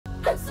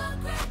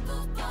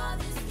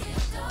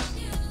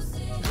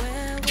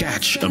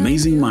Catch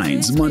Amazing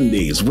Minds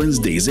Mondays,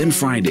 Wednesdays, and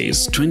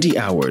Fridays, 20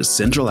 hours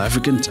Central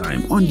African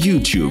Time on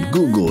YouTube,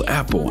 Google,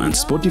 Apple, and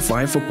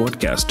Spotify for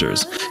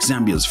podcasters.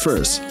 Zambia's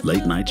first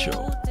late night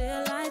show.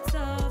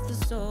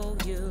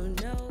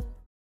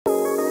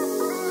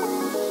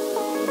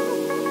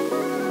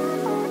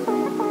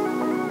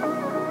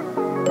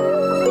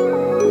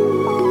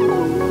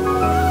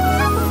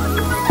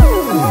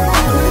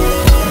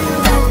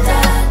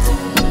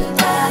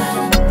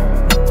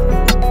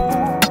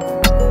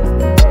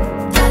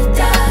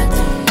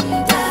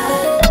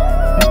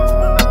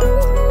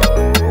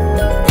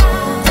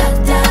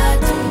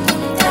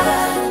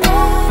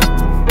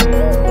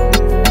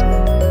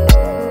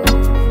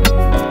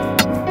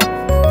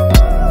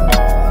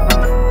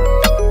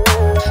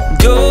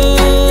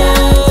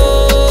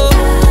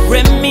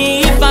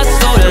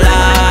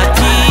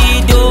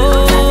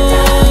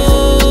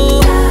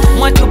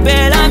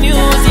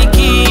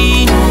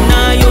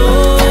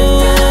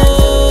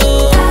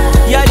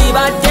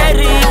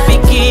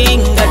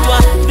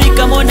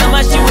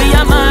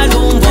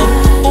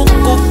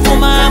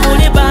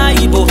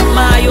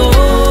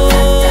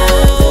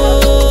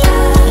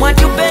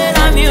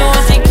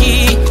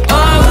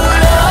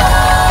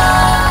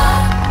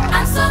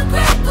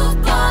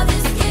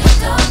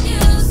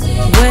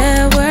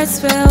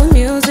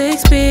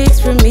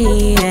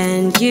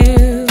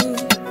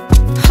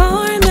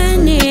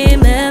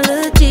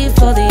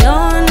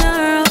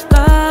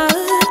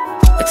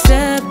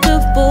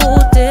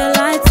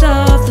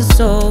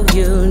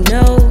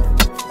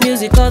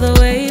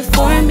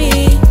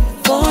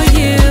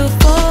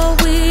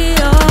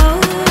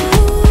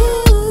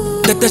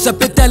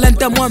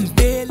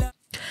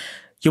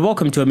 You're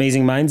welcome to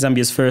Amazing Minds,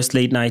 Zambia's first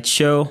late night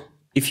show.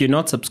 If you're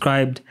not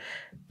subscribed,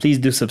 please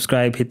do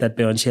subscribe, hit that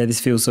bell and share.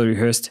 This feels so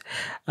rehearsed.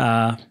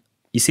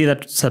 You see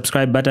that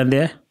subscribe button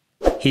there?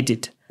 Hit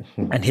it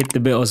and hit the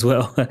bell as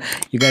well.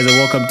 You guys are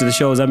welcome to the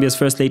show, Zambia's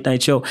first late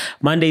night show.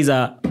 Mondays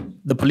are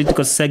the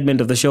political segment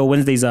of the show.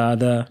 Wednesdays are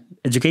the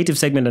educative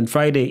segment, and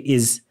Friday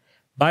is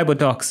Bible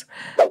Talks.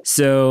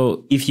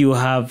 So if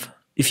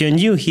you're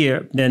new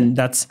here, then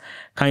that's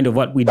kind of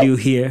what we do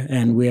here,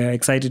 and we're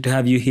excited to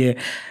have you here.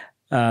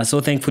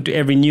 So thankful to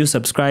every new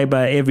subscriber,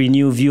 every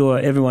new viewer,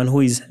 everyone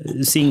who is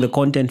seeing the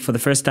content for the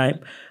first time.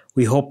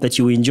 We hope that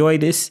you enjoy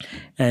this.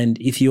 And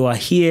if you are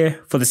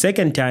here for the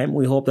second time,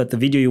 we hope that the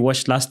video you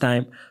watched last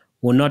time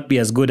will not be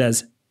as good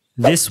as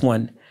this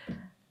one.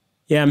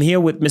 Yeah, I'm here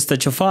with Mr.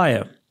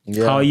 Chofaya.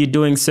 Yeah. How are you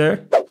doing,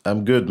 sir?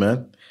 I'm good,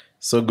 man.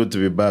 So good to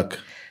be back.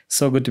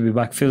 So good to be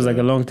back. Feels like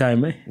a long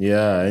time, eh?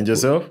 Yeah, and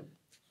yourself?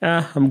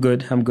 I'm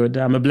good. I'm good.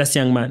 I'm a blessed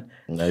young man.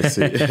 I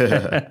see.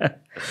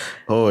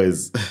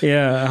 Always.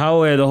 Yeah. How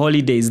were the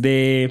holidays?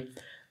 The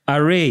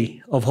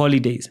array of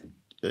holidays.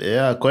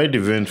 Yeah, quite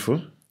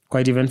eventful.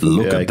 Quite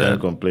eventful. Yeah, I can't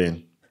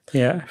complain.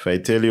 Yeah. If I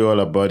tell you all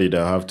about it,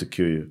 I'll have to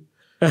kill you.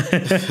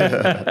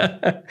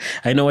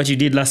 I know what you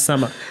did last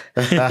summer.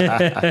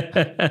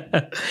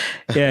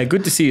 Yeah,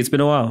 good to see you. It's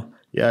been a while.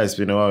 Yeah, it's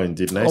been a while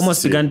indeed. Nice.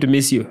 Almost began to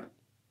miss you.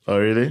 Oh,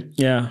 really?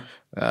 Yeah.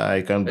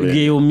 I can't blame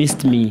you. You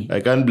missed me.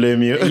 I can't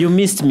blame you. You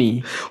missed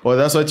me. Oh,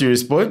 that's what you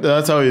respond?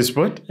 That's how you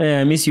respond?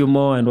 Yeah, I miss you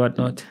more and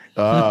whatnot.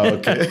 Ah,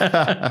 okay.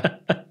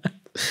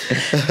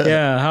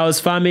 Yeah, how's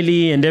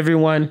family and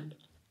everyone?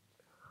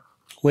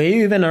 Were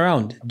you even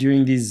around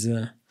during these?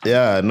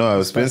 Yeah, no,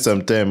 I've spent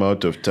some time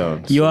out of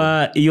town. You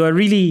are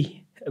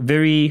really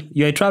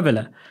you're a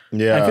traveler.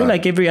 Yeah. I feel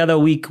like every other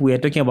week we are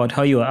talking about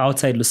how you are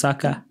outside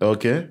Lusaka.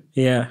 Okay.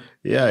 Yeah.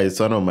 Yeah, it's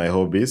one of my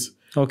hobbies.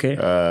 Okay.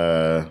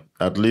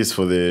 At least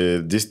for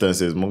the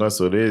distances,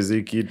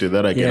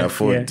 that I can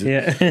afford.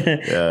 Yeah.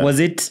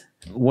 Yeah.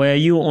 Were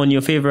you on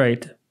your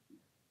favorite?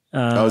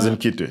 I was in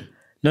Kitwe.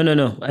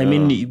 No. I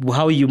mean,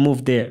 how you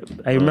moved there.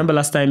 I remember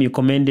last time you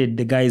commended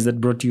the guys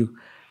that brought you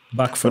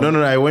back from.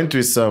 No. I went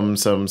with some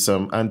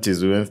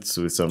aunties. We went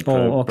with some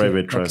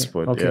private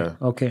transport.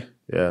 Okay.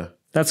 Yeah.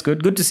 That's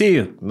good. Good to see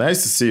you.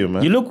 Nice to see you,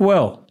 man. You look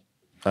well.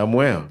 I'm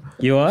well.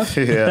 You are?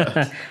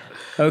 Yeah.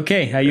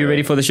 Okay. Are you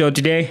ready for the show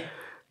today?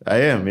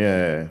 I am,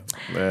 yeah.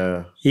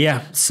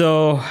 Yeah,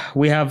 so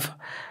we have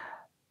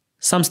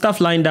some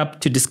stuff lined up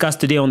to discuss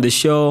today on the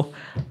show.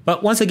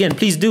 But once again,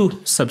 please do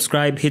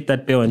subscribe, hit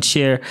that bell and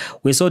share.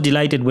 We're so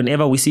delighted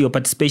whenever we see your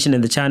participation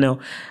in the channel.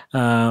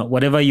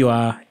 Whatever you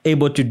are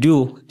able to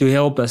do to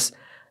help us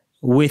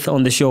with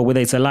on the show,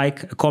 whether it's a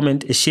like, a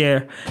comment, a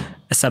share,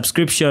 a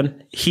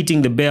subscription,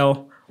 hitting the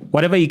bell,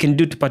 whatever you can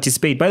do to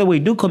participate. By the way,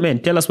 do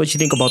comment. Tell us what you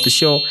think about the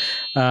show.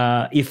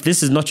 If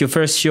this is not your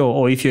first show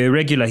or if you're a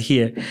regular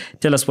here,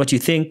 tell us what you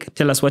think.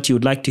 Tell us what you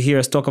would like to hear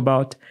us talk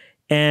about.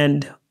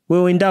 And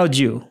we'll indulge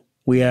you.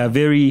 We are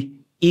very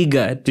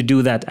eager to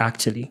do that,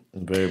 actually.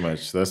 Very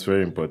much. That's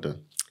very important.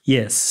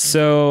 Yes.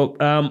 So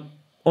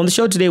on the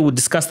show today, we'll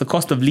discuss the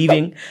cost of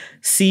living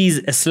sees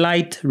a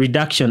slight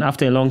reduction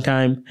after a long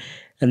time.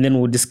 And then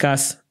we'll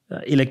discuss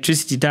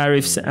electricity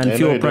tariffs and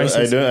fuel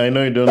prices. I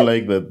know you don't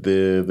like that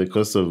the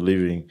cost of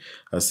living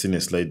has seen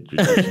a slight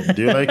reduction.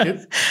 Do you like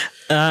it?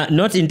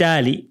 Not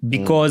entirely,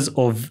 because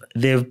of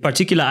the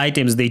particular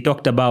items they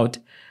talked about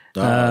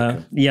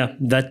Okay. Yeah,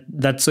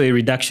 that's a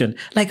reduction.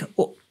 Like,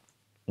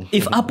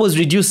 if apples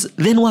reduce,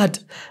 then what?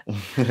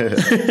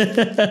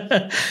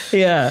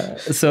 Yeah.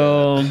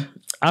 So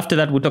after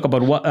that, we'll talk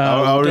about what.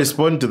 I'll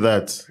respond to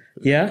that.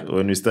 Yeah.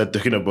 When we start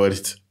talking about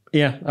it.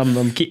 Yeah,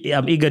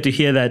 I'm eager to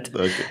hear that.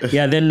 Okay.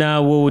 Yeah, then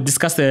we'll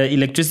discuss the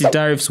electricity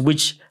tariffs,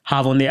 which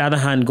have, on the other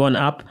hand, gone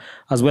up,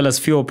 as well as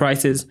fuel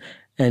prices.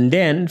 And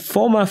then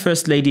former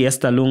First Lady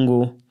ESTHER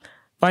LUNGU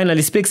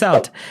finally speaks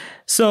out.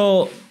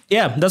 So,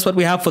 yeah, that's what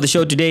we have for the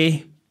show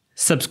today.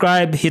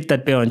 Subscribe, hit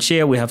that bell and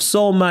share. We have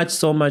so much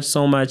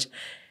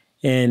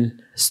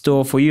in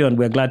store for you, and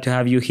we're glad to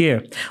have you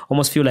here.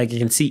 Almost feel like you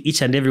can see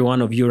each and every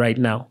one of you right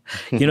now.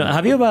 You know,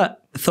 have you ever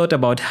thought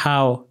about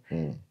how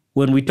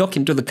when we talk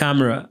into the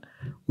camera,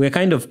 we're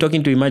kind of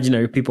talking to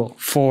imaginary people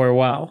for a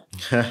while?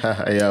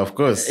 Yeah, of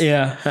course.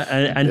 Yeah,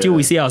 until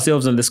we see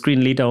ourselves on the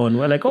screen later on.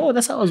 We're like, oh,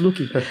 that's how I was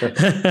looking.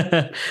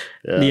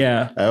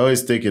 Yeah. I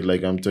always take it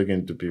like I'm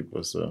talking to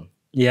people, so...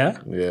 Yeah?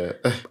 Yeah.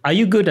 Are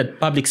you good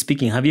at public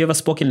speaking? Have you ever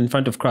spoken in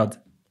front of crowds?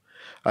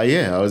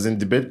 Yeah, I was in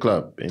debate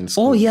club in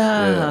school. Oh,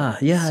 yeah.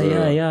 Yeah.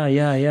 Yeah,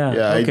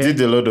 Okay. I did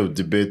a lot of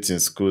debates in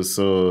school,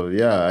 so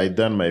yeah, I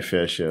done my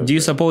fair share. Do you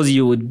suppose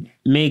you would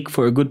make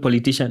for a good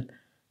politician,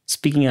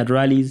 speaking at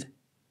rallies?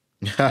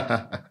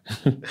 Yeah,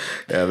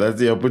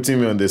 you're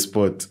putting me on the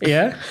spot.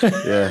 Yeah?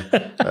 Yeah.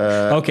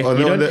 Okay.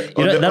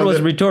 That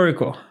was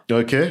rhetorical.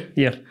 Okay.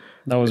 Yeah.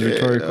 That was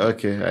rhetorical.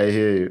 Okay, I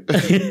hear you.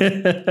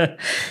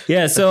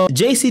 Yeah, so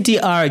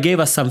JCTR gave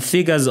us some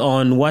figures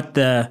on what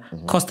the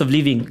cost of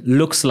living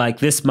looks like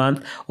this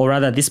month, or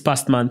rather this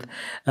past month.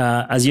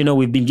 As you know,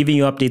 we've been giving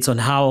you updates on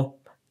how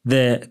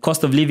the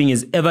cost of living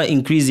is ever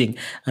increasing.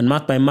 And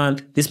month by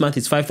month, this month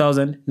it's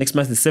 5,000, next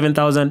month it's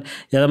 7,000,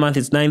 the other month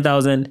it's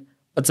 9,000.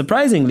 But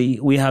surprisingly,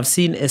 we have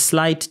seen a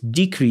slight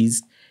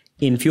decrease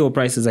in fuel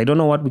prices. I don't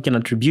know what we can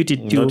attribute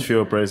it to. Not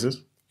fuel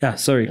prices? Yeah,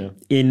 sorry. Yeah.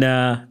 In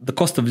the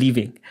cost of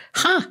living.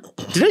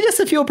 Did I just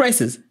say fuel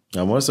prices?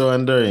 I'm also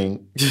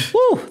wondering.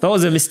 Woo, that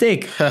was a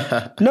mistake.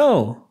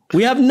 No,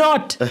 we have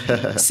not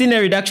seen a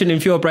reduction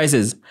in fuel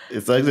prices.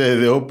 It's actually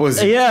the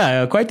opposite.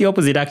 Yeah, quite the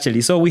opposite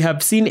actually. So we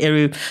have seen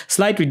a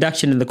slight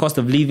reduction in the cost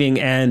of living,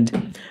 and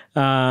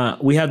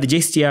we have the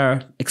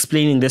JCTR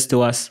explaining this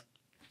to us.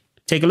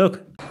 Take a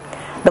look.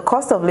 The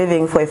cost of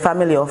living for a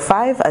family of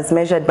 5, as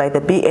measured by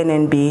the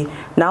BNNB,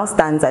 now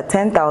stands at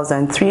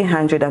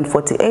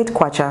 10,348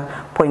 kwacha,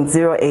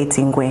 0.08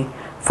 ingwe,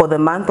 for the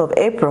month of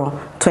April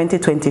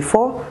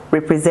 2024,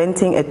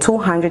 representing a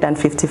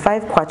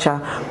 255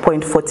 kwacha,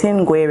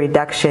 0.14 ingwe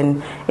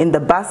reduction in the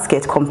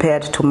basket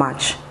compared to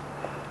March.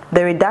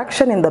 The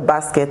reduction in the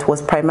basket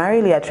was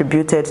primarily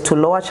attributed to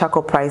lower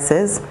charcoal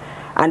prices,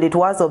 and it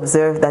was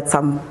observed that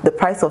the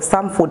price of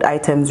some food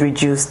items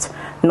reduced,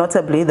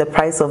 notably the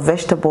price of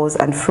vegetables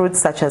and fruits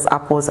such as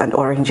apples and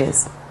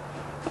oranges.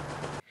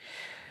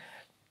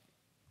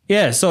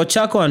 Yeah, so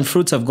charcoal and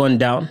fruits have gone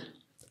down.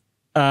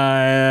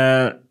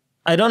 I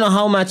don't know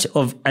how much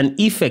of an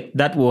effect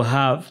that will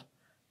have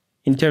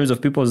in terms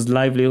of people's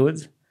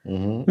livelihoods.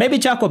 Maybe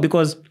charcoal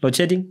because load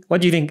shedding.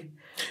 What do you think?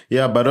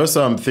 Yeah, but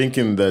also I'm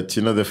thinking that,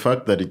 you know, the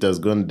fact that it has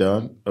gone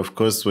down, of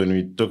course, when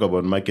we talk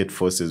about market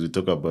forces, we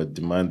talk about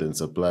demand and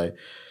supply.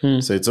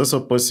 So it's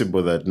also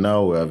possible that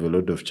now we have a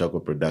lot of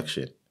charcoal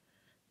production,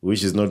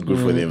 which is not good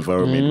for the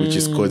environment, which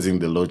is causing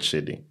the load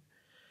shedding.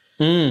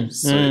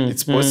 So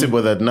it's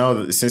possible that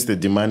now, since the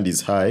demand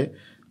is high,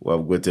 we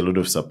have got a lot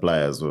of supply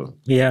as well.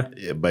 Yeah.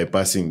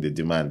 Bypassing the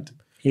demand.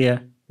 Yeah.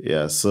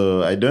 Yeah,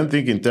 so I don't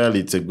think entirely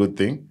it's a good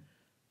thing.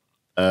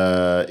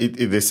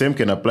 The same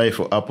can apply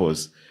for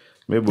apples.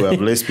 Maybe we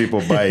have less people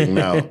buying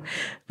now.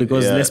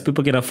 Because less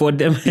people can afford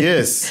them.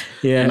 Yes.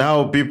 Yeah.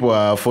 Now people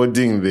are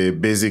affording the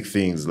basic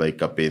things like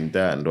carpenter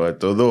and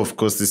what. Although, of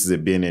course, this is a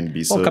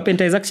BNNB. So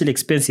carpenter is actually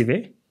expensive,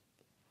 eh?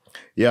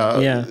 Yeah.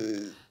 Yeah.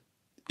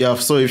 Yeah,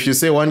 so if you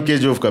say 1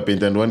 kg of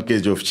carpenter and 1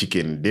 kg of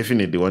chicken,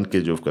 definitely 1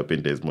 kg of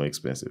carpenter is more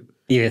expensive.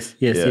 Yes.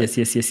 Can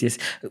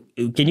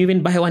you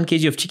even buy 1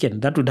 kg of chicken?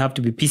 That would have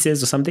to be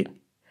pieces or something?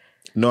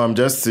 No, I'm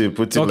just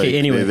putting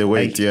anyway, the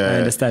weight. I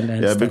understand.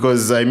 Yeah,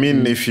 because I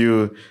mean, if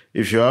you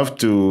have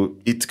to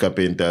eat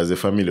carpenter as a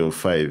family of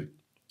 5,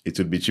 it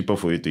would be cheaper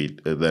for you to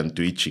eat than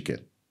to eat chicken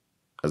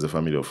as a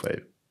family of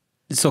 5.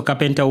 So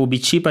carpenter will be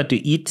cheaper to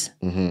eat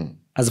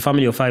as a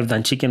family of 5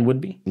 than chicken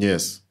would be?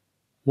 Yes.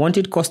 Won't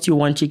it cost you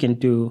 1 chicken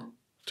to...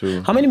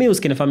 How many times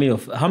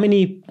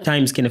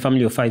can a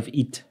family of 5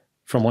 eat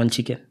from 1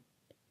 chicken?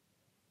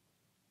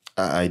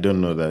 I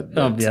don't know that.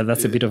 Oh, yeah,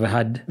 that's a bit of a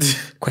hard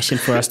question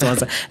for us to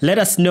answer. Let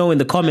us know in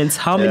the comments,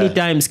 how many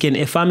times can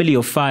a family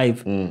of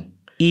 5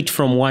 eat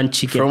from 1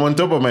 chicken? From on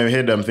top of my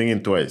head, I'm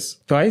thinking twice.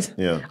 Twice?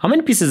 Yeah. How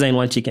many pieces are in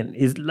 1 chicken?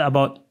 Is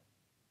about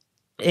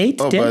 8,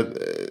 10? But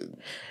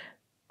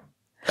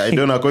I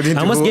don't know. According to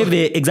I almost gave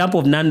the example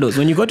of Nando's.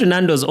 When you go to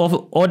Nando's,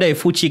 order a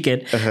full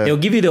chicken, they'll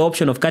give you the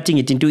option of cutting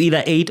it into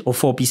either 8 or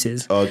 4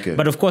 pieces. Okay.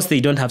 But of course,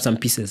 they don't have some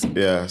pieces.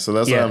 Yeah, so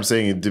that's why I'm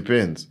saying it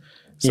depends.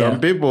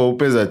 Some people who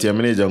pay that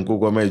manager and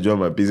cook my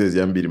job pieces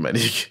yambiri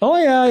maniki. Oh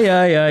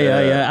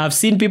yeah. I've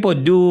seen people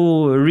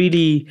do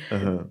really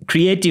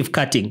creative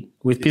cutting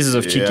with pieces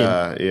of chicken.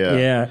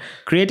 Yeah.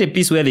 Create a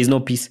piece where there's no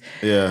piece.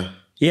 Yeah.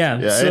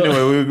 So,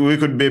 anyway, we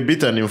could be a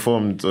bit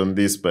uninformed on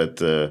this,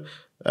 but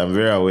I'm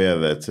very aware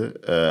that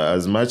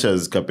as much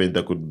as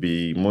carpenter could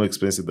be more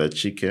expensive than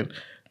chicken,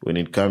 when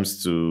it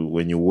comes to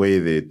when you weigh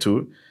the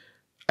two,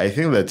 I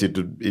think that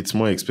it's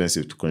more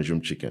expensive to consume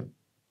chicken.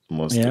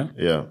 Mostly.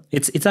 Yeah.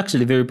 It's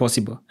actually very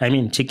possible. I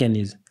mean, chicken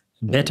is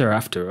better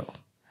after all.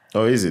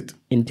 Oh, is it?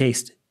 In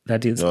taste,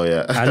 that is. Oh,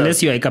 yeah.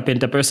 Unless you're a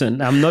carpenter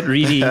person. I'm not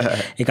really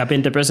a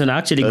carpenter person.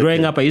 Actually,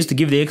 growing up, I used to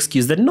give the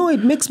excuse that, no,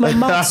 it makes my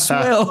mouth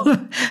swell.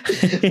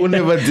 Who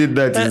never did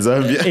that in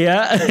Zambia?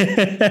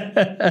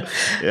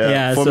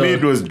 Yeah. For me,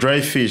 it was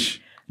dry fish.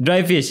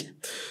 Dry fish?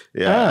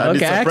 Yeah.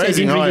 Okay. I actually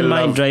didn't really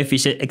mind dry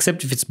fish,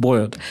 except if it's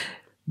boiled.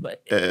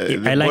 But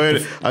I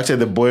like actually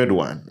the boiled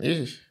one.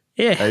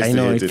 Yeah, I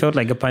know. It felt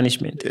like a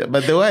punishment. Yeah,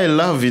 but the way I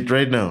love it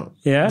right now.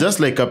 Yeah. Just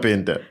like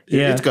carpenter.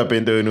 Yeah. It's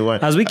carpenter when you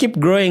want. As we keep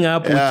growing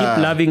up, we keep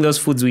loving those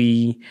foods. I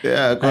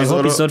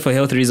hope it's not for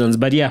health reasons,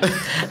 but yeah.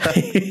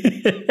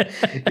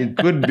 It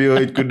could be,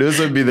 or it could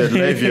also be that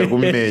life you're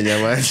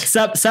man.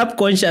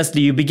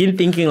 Subconsciously, you begin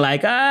thinking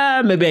like,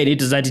 maybe I need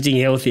to start eating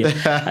healthier.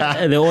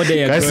 The older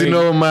you're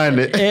growing.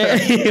 Man.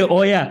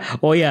 Oh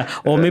yeah.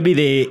 Or maybe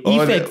the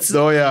effects.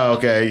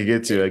 Okay, I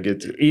get you.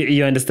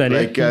 You understand?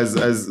 Like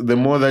as the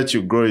more that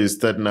you grow, you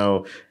start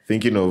now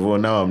thinking of,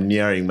 now I'm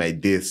nearing my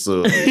death,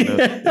 so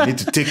I need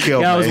to take care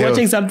of my health. I was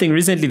watching something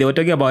recently. They were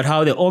talking about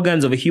how the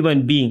organs of a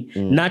human being,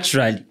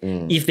 naturally,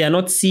 if they are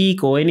not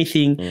sick or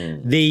anything,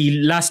 they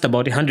last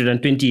about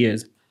 120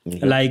 years.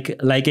 Like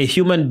a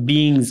human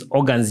being's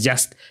organs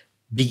just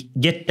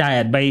get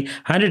tired. By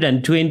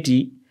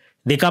 120,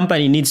 the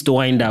company needs to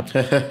wind up.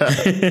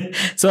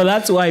 So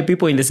that's why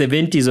people in the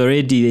 70s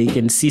already, they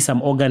can see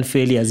some organ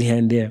failures here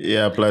and there.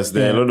 Yeah, plus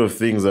there are a lot of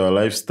things, our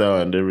lifestyle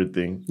and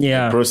everything.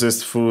 Yeah. The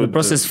processed food. The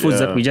processed foods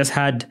that we just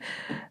had.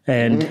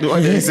 And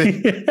what did I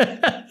say?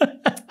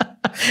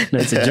 No,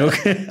 it's a joke.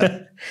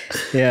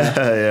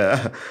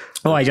 Yeah.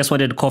 Oh, I just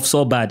wanted to cough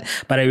so bad,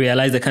 but I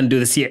realized I can't do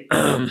this here.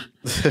 Okay,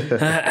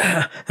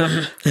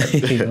 no,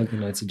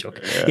 it's a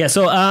joke. Yeah,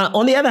 so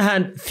on the other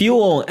hand,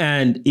 fuel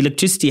and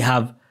electricity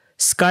have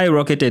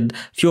skyrocketed.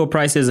 Fuel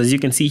prices, as you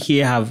can see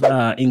here, have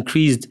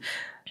increased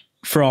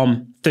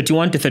from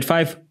 31 to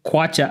 35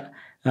 kwacha,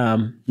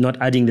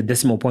 not adding the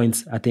decimal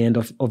points at the end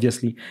of,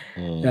 obviously.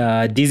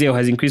 Diesel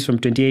has increased from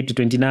 28 to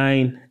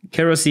 29.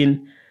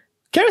 Kerosene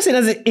has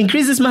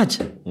increased this much?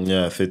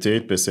 Yeah,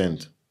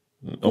 38%.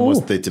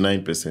 Almost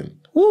 39%.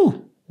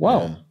 Ooh,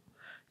 wow. Yeah.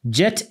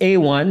 Jet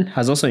A1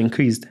 has also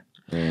increased.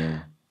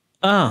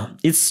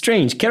 It's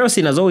strange.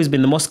 Kerosene has always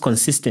been the most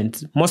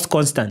constant.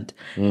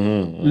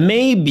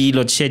 Maybe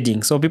load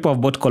shedding. So people have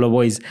bought color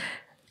boys.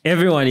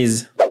 Everyone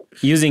is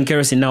using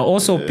kerosene now.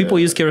 Also, people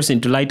use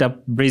kerosene to light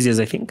up braziers,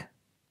 I think.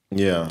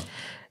 Yeah.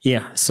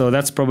 So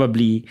that's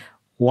probably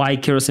why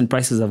kerosene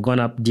prices have gone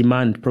up.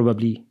 Demand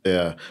probably.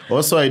 Yeah.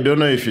 Also, I don't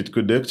know if it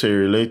could actually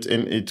relate,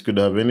 and it could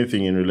have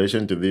anything in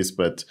relation to this,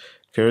 but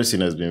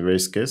kerosene has been very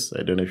scarce.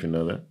 I don't know if you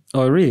know that.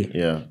 Oh, really?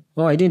 Yeah.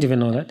 Oh, I didn't even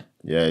know that.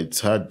 Yeah, it's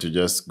hard to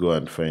just go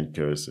and find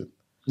kerosene.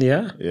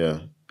 Yeah?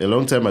 Yeah. A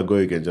long time ago,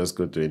 you can just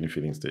go to any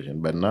filling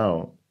station. But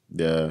now,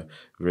 there are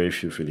very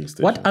few filling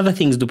stations. What other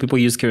things do people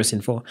use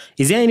kerosene for?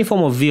 Is there any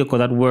form of vehicle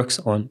that works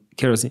on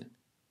kerosene?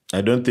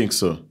 I don't think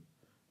so.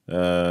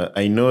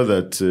 I know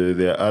that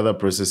there are other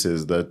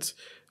processes that,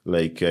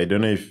 like, I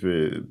don't know if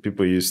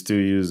people still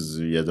use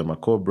Yajama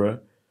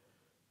Cobra.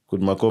 Could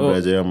Macobra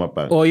Yajama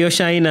Mapang? Oh,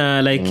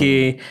 Yoshaina, like...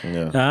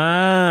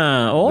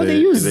 yeah. They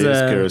use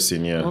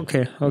kerosene, yeah.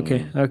 Okay,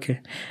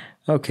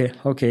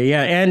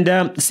 yeah.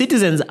 And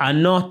citizens are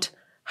not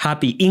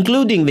happy,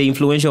 including the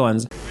influential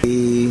ones.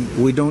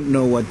 We don't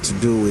know what to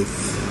do with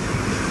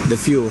the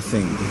fuel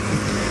thing.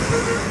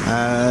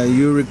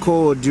 You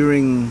recall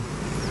during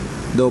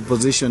the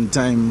opposition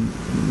time,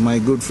 my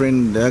good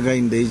friend Aga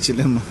in the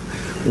HLM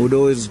would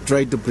always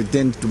try to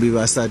pretend to be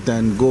Vasata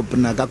and go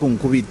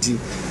Nakakunkubiti,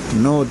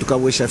 no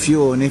tukawesha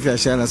fuel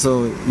nefyashala.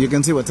 So you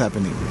can see what's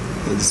happening.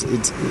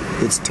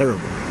 It's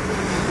terrible.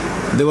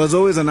 There was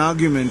always an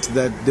argument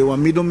that there were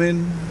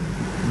middlemen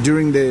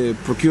during the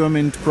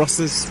procurement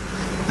process,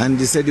 and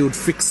he said he would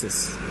fix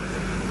this.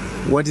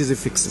 What is he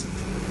fixing?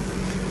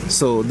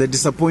 So the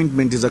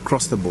disappointment is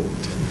across the board.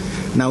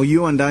 Now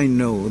you and I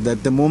know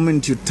that the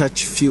moment you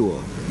touch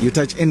fuel, you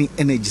touch any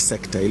energy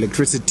sector,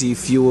 electricity,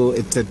 fuel,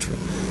 etc.,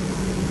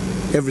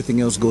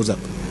 everything else goes up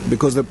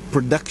because the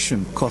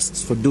production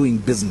costs for doing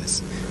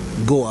business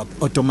go up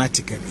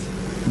automatically.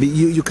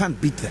 You can't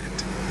beat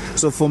that.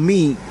 So for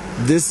me,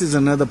 this is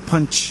another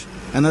punch,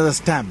 another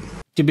stab.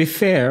 To be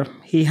fair,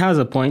 he has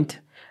a point.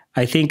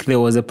 I think there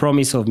was a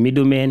promise of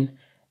middlemen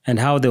and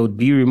how they would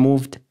be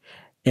removed.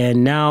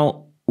 And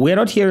now we're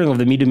not hearing of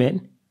the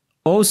middlemen.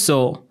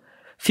 Also,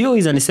 fuel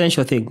is an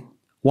essential thing.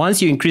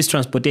 Once you increase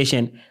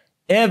transportation,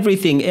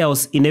 everything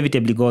else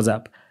inevitably goes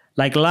up.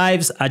 Like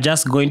lives are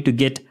just going to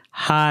get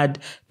hard.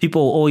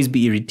 People will always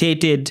be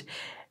irritated.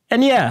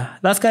 And yeah,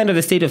 that's kind of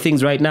the state of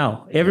things right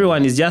now.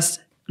 Everyone is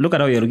just, look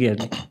at how you're looking at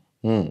me.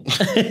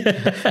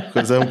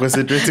 Because I'm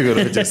concentrating on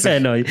what you're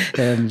saying. No,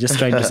 I'm just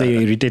trying to say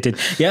you're irritated.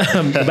 Yeah,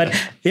 but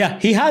yeah,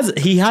 he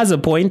has a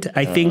point.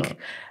 I think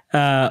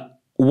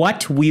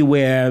what we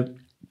were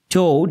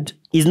told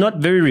is not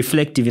very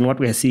reflective in what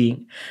we are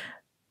seeing,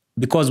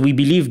 because we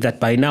believe that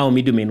by now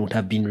middlemen would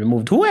have been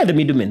removed. Who are the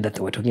middlemen that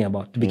they were talking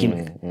about to begin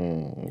with?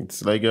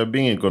 It's like you're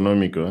being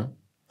economical.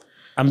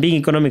 I'm being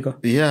economical.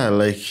 Yeah,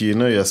 like,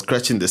 you're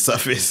scratching the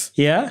surface.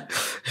 Yeah?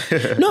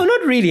 No,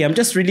 not really. I'm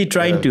just really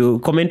trying to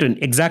comment on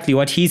exactly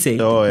what he said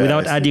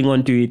without adding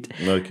on to it.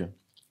 Okay.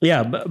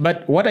 Yeah,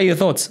 but what are your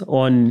thoughts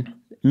on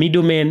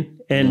middlemen?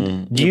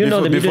 And do you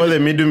know the before the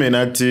middlemen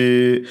at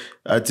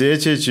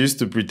HH used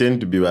to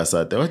pretend to be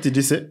Basata? What did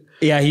he say?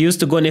 Yeah, he used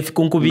to go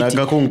Nefikunkubiti.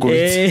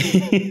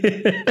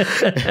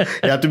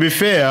 Yeah, to be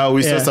fair,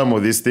 we saw some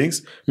of these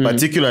things.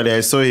 Particularly,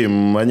 I saw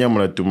him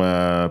Manyamula to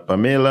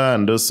Pamela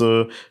and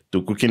also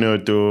to Kukino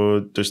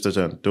to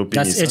Pinisa.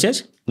 That's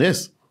HH?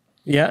 Yes.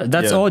 Yeah,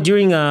 that's all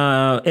during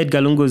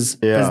Edgar Lungu's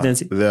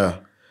presidency. Yeah.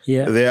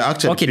 They're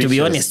actually okay, to be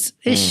honest,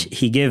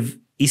 he gave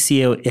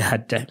ECA a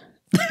hard time.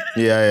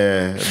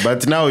 Yeah.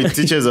 But now it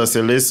teaches us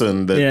a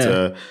lesson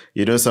that,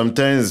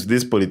 sometimes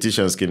these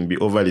politicians can be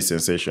overly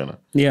sensational.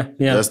 Yeah.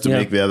 Just to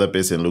make the other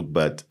person look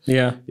bad.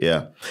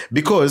 Yeah.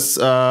 Because,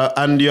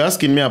 and you're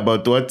asking me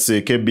about what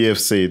KBF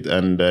said,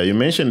 and you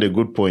mentioned a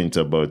good point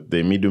about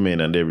the middlemen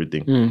and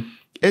everything.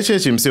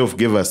 HH himself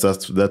gave us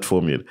that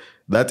formula,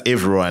 that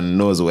everyone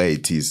knows where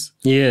it is.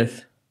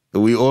 Yes.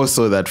 We all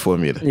saw that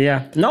formula.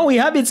 Yeah. Now we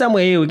have it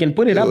somewhere here. We can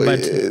put it up,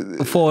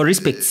 but for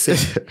respect's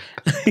sake.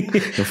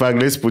 In fact,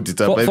 let's put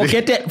it up.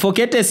 For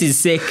courtesy's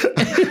sake.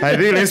 I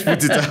think let's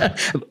put it up.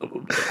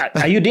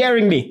 Are you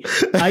daring me?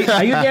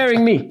 Are you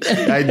daring me?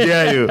 I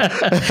dare you.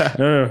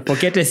 No, for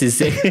courtesy's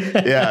sake.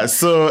 Yeah.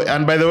 So,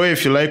 and by the way,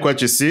 if you like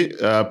what you see,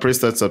 press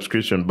that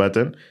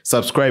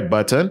subscribe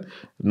button,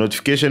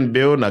 notification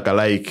bell,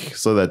 like,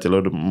 so that a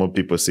lot more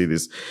people see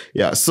this.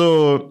 Yeah.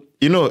 So,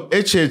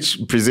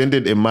 HH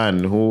presented a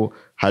man who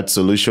had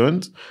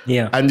solutions.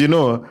 Yeah. And,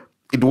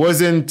 it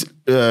wasn't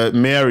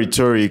mere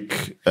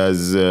rhetoric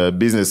as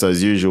business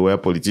as usual, where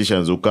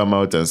politicians will come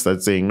out and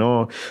start saying,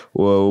 no,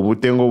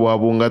 Mutengo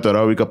wabunga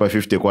tarawika pa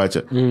 50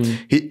 kwacha.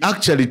 He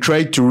actually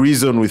tried to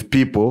reason with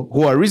people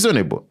who are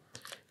reasonable.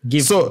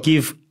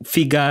 Give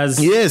figures,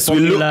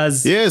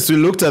 formulas. We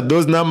looked at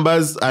those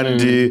numbers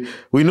and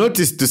we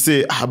noticed to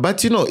say,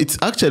 but it's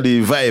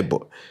actually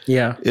viable.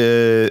 Yeah.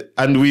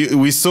 And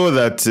we saw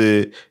that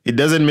it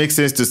doesn't make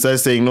sense to start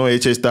saying no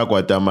HH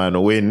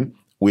Takwatamano when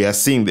we are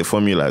seeing the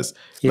formulas.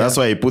 Yeah. That's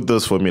why he put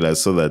those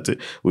formulas so that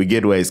we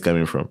get where it's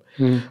coming from.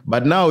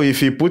 But now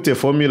if he put a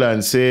formula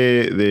and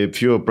say the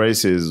fuel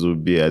prices will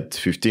be at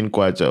 15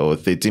 kwacha or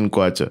 13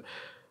 kwacha,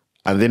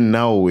 and then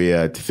now we're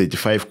at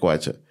 35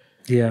 kwacha.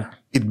 Yeah.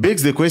 It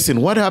begs the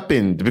question, what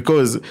happened?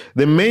 Because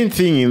the main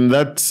thing in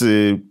that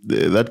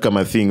kind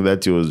of thing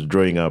that he was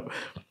drawing up,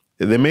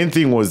 the main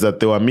thing was that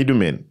there were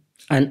middlemen.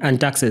 And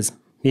taxes.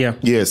 Yeah.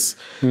 Yes.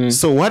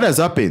 So what has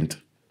happened?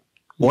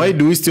 Why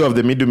do we still have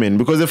the middlemen?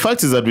 Because the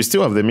fact is that we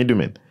still have the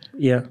middlemen.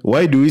 Yeah.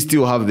 Why do we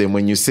still have them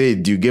when you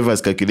said you gave us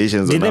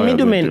calculations? Did the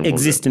middlemen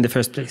exist in the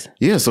first place?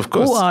 Yes, of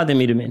course. Who are the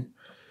middlemen?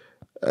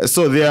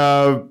 So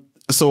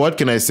what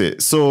can I say?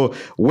 So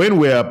when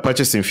we are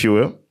purchasing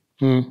fuel,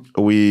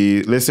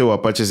 let's say we're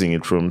purchasing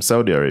it from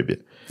Saudi Arabia.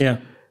 Yeah.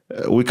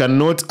 We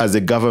cannot, as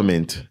a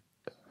government,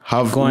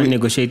 and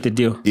negotiate the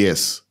deal.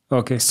 Yes.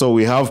 Okay. So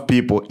we have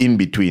people in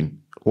between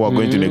who are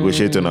going to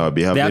negotiate on our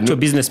behalf. The actual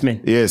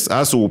businessmen. Yes.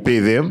 Us will pay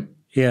them.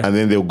 Yeah. And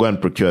then they'll go and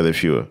procure the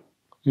fuel.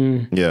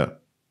 Yeah.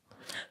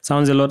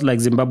 Sounds a lot like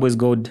Zimbabwe's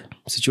gold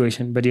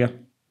situation, but yeah.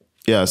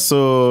 Yeah.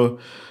 So,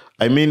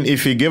 I mean,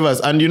 if he gave us,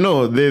 and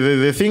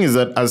the thing is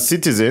that as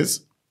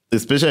citizens,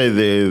 especially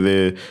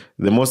the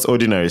most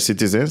ordinary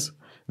citizens,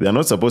 they are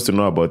not supposed to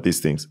know about these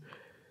things.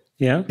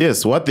 Yeah.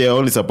 Yes, what they are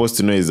only supposed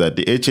to know is that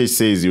the HH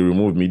says you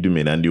remove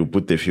middlemen and you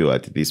put the fuel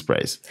at this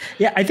price.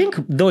 Yeah, I think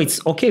though it's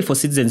okay for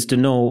citizens to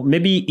know,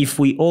 maybe if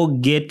we all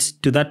get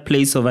to that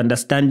place of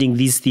understanding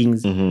these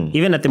things,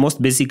 even at the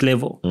most basic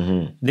level,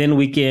 then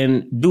we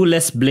can do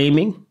less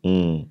blaming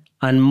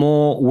and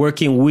more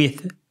working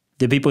with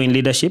the people in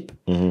leadership,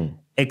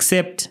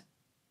 except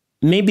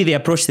maybe the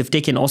approach they've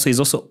taken also is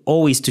also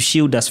always to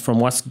shield us from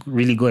what's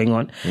really going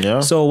on. Yeah.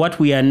 So what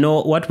we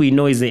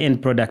know is the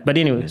end product. But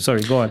anyway,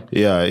 sorry, go on.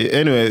 Yeah.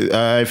 Anyway,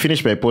 I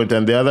finished my point.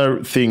 And the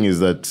other thing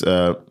is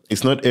that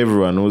it's not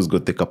everyone who's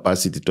got the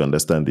capacity to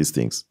understand these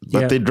things.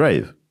 But they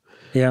drive.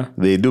 Yeah.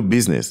 They do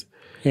business.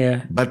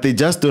 Yeah. But they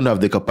just don't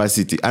have the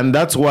capacity. And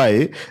that's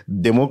why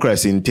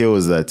democracy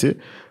entails that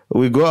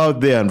we go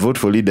out there and vote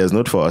for leaders,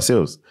 not for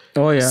ourselves.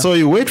 Oh, yeah. So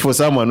you wait for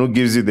someone who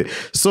gives you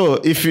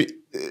So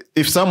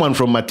if someone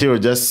from material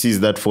just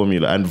sees that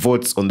formula and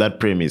votes on that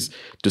premise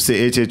to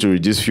say HH to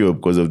reduce fuel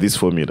because of this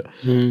formula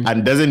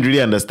and doesn't really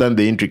understand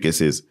the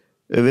intricacies,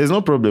 there's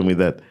no problem with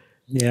that.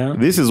 Yeah.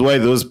 This is why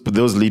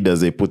those leaders,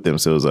 they put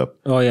themselves up.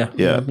 Oh, yeah.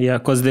 Yeah. Yeah.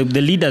 Because the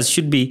leaders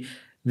should be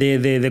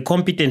the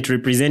competent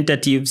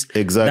representatives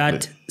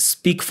that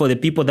speak for the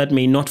people that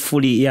may not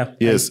fully.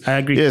 Yes, I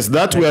agree. Yes,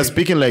 that we are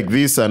speaking like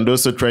this and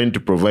also trying to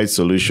provide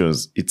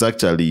solutions. It's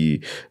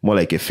actually more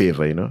like a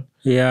favor, you know.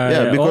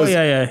 Because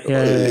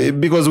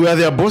we are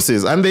their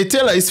bosses, and they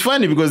tell us. It's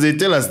funny because they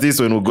tell us this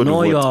when we go to vote.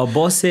 No, you are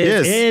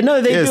bosses. Yes,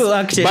 no, they do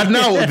actually. But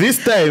now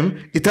this time,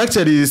 it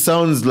actually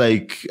sounds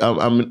like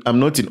I'm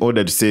not in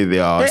order to say they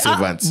are our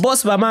servants.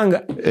 Boss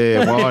Bamanga.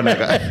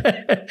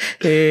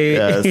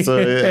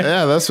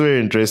 That's very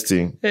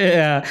interesting.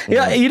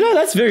 You know,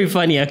 that's very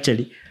funny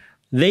actually.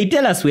 They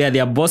tell us we are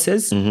their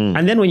bosses,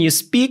 and then when you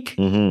speak,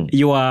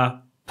 you are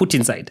put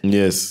inside.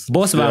 Yes.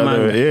 Boss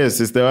Bamanga. Yes,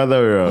 it's the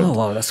other way around. Oh,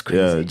 wow, that's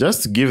crazy. Yeah,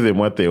 just give them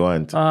what they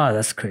want. Oh,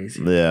 that's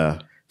crazy. Yeah.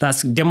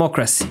 That's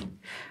democracy.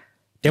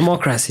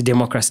 Democracy.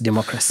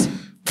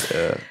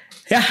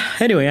 Yeah,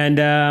 anyway, and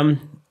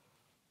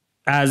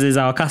as is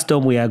our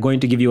custom, we are going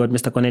to give you what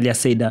Mr. Cornelius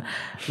said.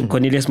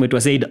 Cornelius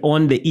Mwetwa said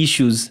on the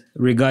issues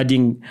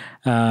regarding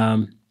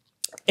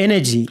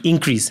energy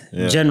increase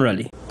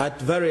generally. At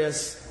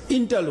various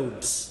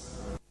interludes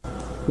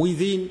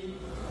within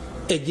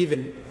a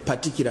given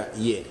particular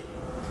year.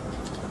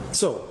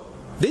 So,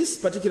 this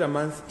particular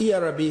month,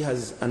 ERB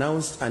has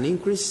announced an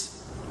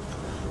increase,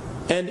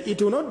 and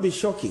it will not be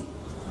shocking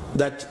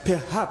that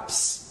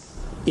perhaps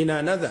in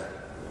another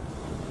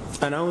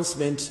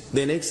announcement,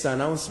 the next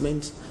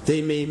announcement,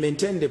 they may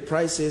maintain the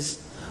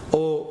prices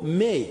or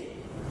may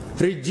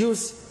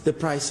reduce the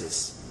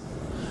prices.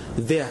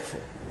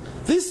 Therefore,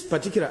 this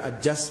particular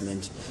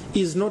adjustment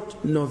is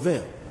not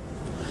novel.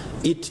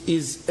 It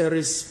is a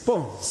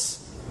response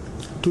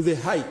to the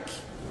hike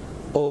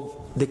of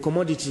the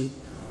commodity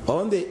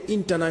on the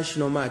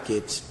international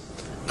market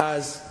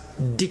as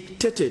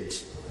dictated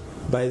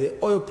by the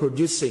oil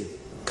producing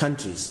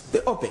countries, the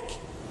OPEC.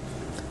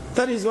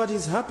 That is what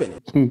is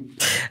happening.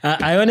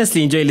 I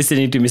honestly enjoy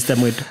listening to Mr.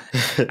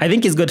 Mwetwa. I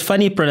think he's got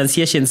funny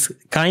pronunciations,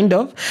 kind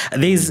of.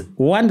 There's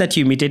one that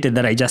you imitated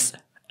that I just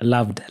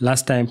loved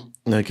last time.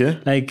 Okay.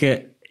 Like,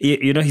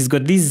 you know, he's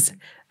got these,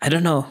 I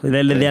don't know,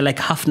 they're like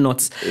half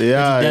notes.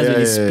 Yeah.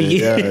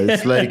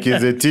 It's like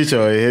he's a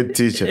teacher or a head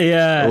teacher.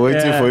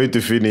 Waiting for you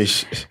to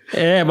finish.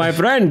 Yeah, my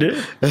friend.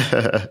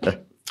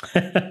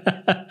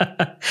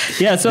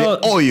 Yeah, so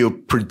the oil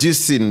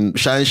producing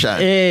Shanshan.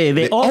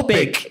 The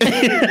OPEC.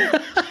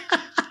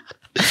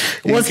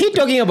 Was he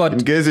talking about?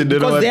 In case you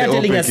don't know what the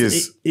OPEC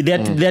is.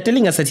 They're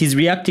telling us that he's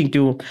reacting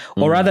to,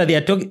 or rather,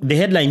 the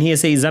headline here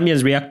says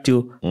Zambians react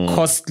to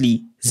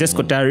costly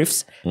ZESCO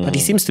tariffs, but he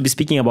seems to be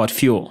speaking about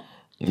fuel.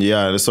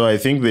 Yeah, so I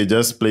think they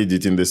just played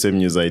it in the same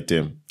news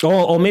item.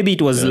 Or maybe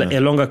it was a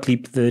longer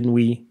clip than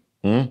we.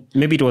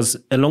 Maybe it was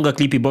a longer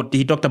clip.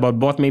 He talked about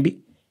both, maybe.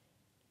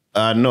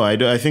 No,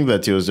 I think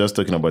that he was just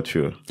talking about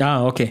fuel.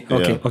 Okay.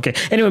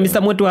 Anyway,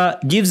 Mr. Mwetwa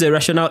gives a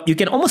rationale. You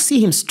can almost see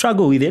him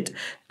struggle with it,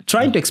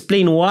 trying to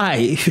explain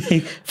why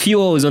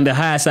fuel is on the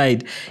higher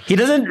side. He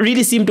doesn't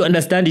really seem to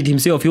understand it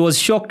himself. He was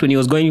shocked when he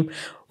was going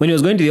to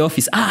the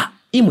office.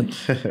 Imwe,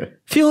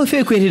 fuel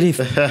equated.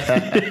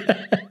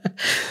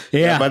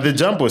 Yeah, but the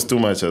jump was too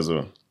much as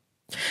well.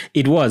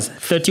 It was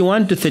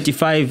 31 to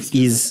 35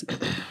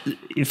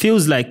 it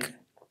feels like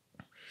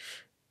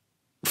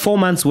 4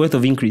 months worth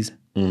of increase.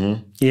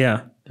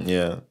 Yeah.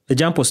 The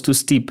jump was too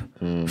steep.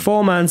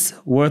 4 months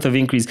worth of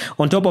increase.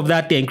 On top of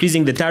that, they're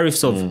increasing the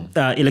tariffs of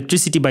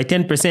electricity by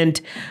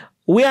 10%.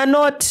 We are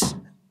not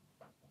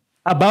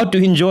about to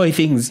enjoy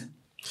things.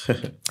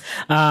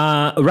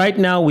 Right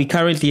now, we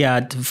currently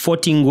at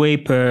 14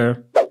 ngwe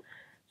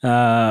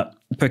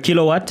per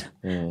kilowatt.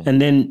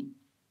 And then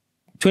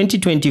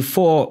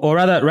 2024, or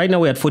rather, right now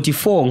we're at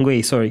 44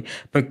 ngwe,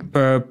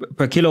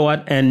 per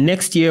kilowatt. And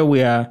next year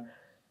we are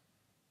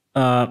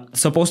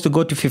supposed to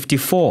go to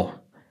 54,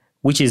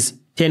 which is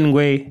 10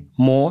 ngwe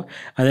more.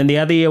 And then the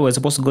other year we're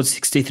supposed to go to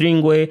 63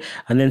 ngwe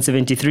and then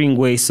 73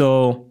 ngwe.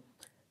 So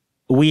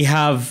we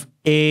have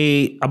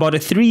about a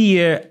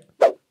 3-year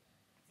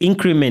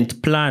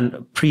increment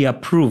plan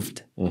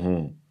pre-approved.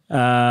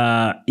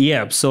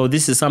 So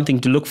this is something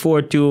to look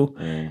forward to.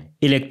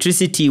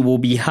 Electricity will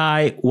be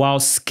high while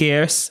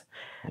scarce.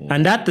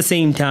 And at the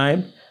same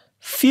time,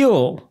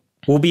 fuel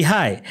will be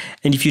high.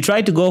 And if you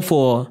try to go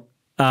for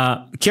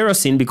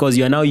kerosene, because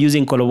you are now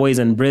using koloboys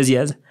and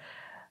braziers,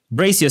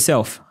 brace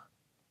yourself.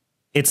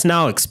 It's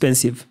now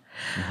expensive.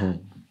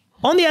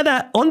 On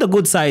the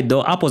good side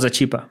though, apples are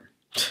cheaper.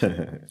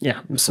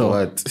 So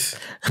what?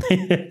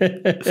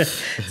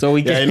 So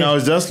we can. I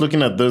was just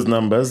looking at those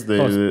numbers.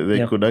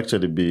 They could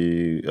actually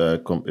be a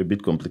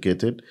bit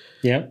complicated.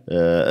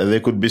 They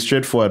could be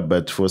straightforward,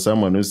 but for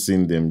someone who's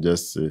seen them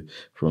just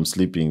from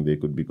sleeping, they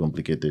could be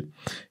complicated.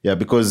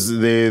 Because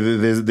there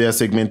are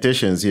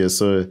segmentations here,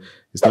 so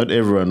it's not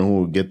everyone who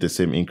will get the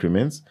same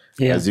increments,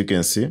 as you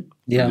can see.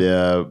 They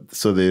are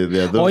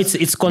those.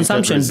 It's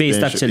consumption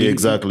based actually.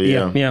 Exactly.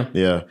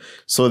 Yeah.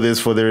 So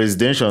there's for the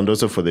residential and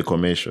also for the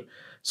commercial.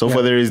 So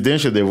for the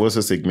residential, they've also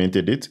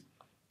segmented it,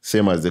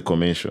 same as the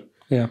commercial.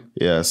 Yeah.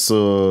 Yeah.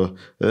 So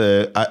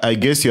I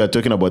guess you are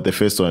talking about the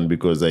first one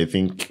because I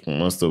think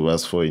most of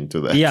us fall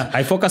into that. Yeah,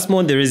 I focus more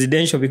on the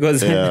residential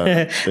because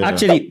Yeah.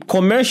 actually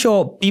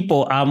commercial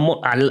people are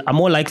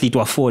more likely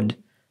to afford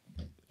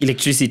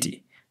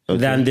electricity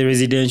than the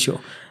residential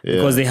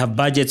because they have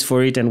budgets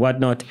for it and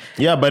whatnot.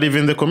 Yeah, but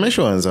even the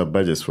commercial ones have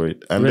budgets for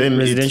it. And then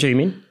residential, you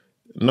mean?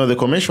 No, the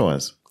commercial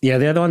ones. Yeah,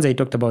 they're the ones I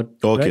talked about.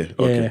 Okay, right?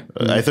 okay.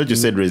 Yeah. I thought you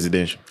said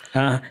residential.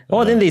 Then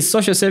there's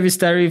social service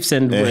tariffs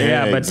and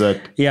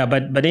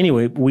but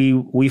anyway,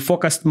 we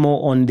focused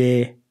more on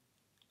the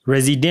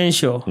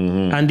residential,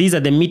 and these are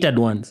the metered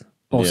ones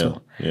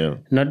also. Yeah.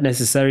 Not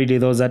necessarily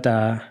those that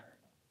are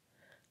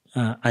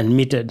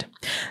unmetered.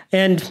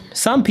 And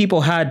some people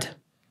had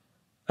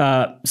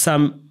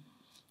some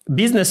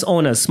business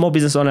owners, small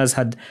business owners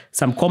had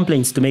some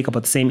complaints to make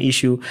about the same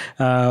issue.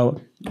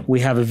 We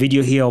have a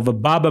video here of a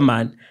barber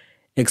man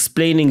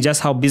explaining just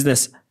how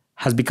business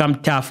has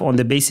become tough on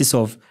the basis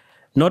of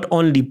not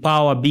only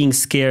power being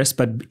scarce,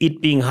 but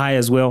it being high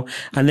as well.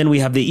 And then we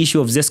have the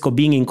issue of ZESCO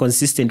being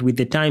inconsistent with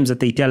the times that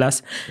they tell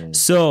us.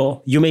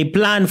 So you may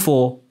plan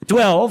for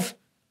 12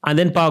 and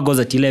then power goes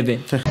at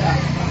 11.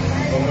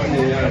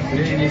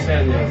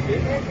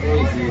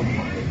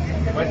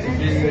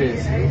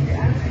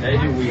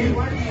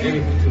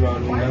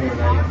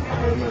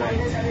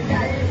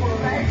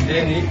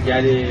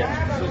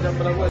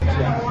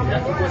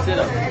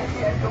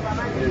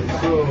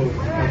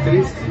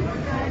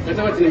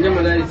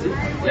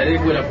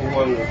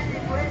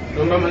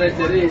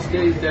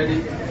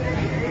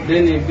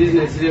 Then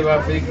business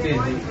affected,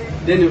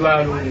 then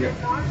Valunda.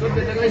 So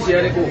the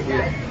share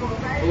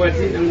what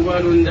in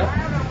Valunda,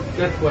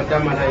 not what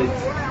Amalite.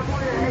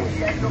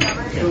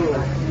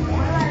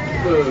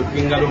 So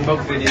Pingalomba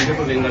credit,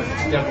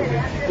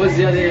 was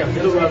there a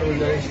fellow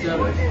Valunda?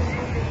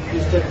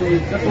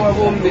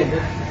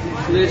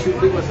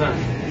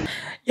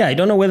 Yeah, I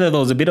don't know whether there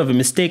was a bit of a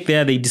mistake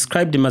there. They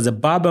described him as a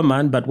barber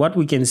man, but what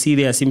we can see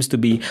there seems to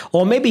be,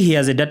 or maybe he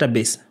has a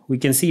database. We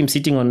can see him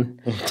sitting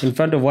in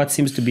front of what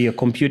seems to be a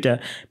computer.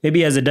 Maybe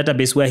he has a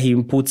database where he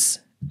inputs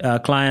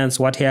clients,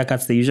 what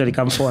haircuts they usually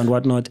come for and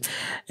whatnot.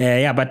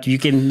 But you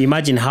can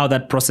imagine how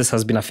that process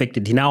has been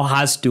affected. He now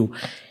has to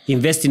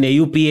invest in a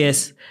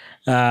UPS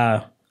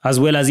as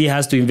well as he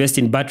has to invest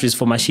in batteries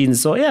for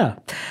machines. So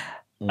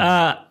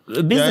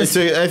business.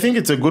 I think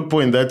it's a good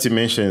point that he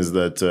mentions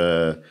that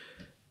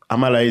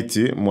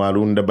Amalaiti,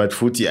 Mwarunda, but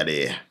Futi are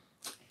there.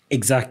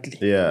 Exactly.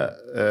 Yeah.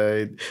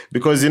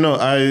 Because,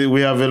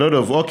 we have a lot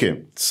of,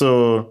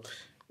 so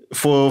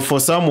for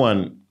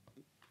someone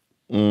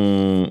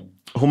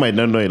who might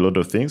not know a lot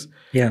of things,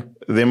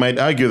 they might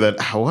argue that,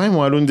 why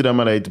Mwarunda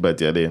Amalaiti,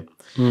 but are there?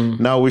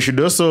 Now, we should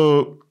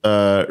also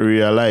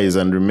realize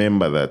and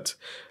remember that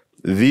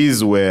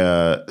these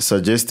were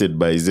suggested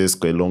by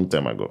ZESCO a long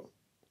time ago.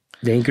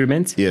 The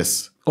increments?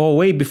 Yes. Or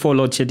way before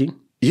load shedding?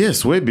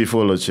 Yes, way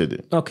before load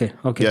shedding. Okay.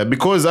 Yeah,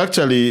 because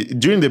actually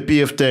during the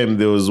PF time,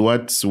 there was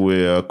what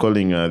we're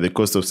calling the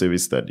cost of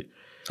service study.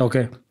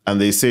 Okay. And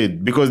they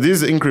said, because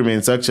these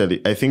increments actually,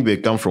 I think they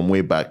come from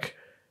way back,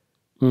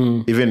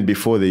 even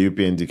before the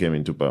UPND came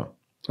into power.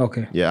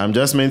 Okay. Yeah, I'm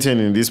just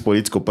mentioning these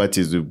political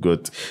parties we've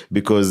got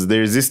because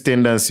there is this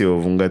tendency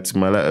of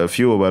a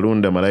few of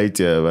Valunda,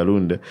 Malaitia,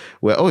 Valunda.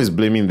 We're always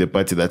blaming the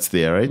party that's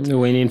there, right?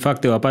 When in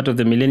fact they were part of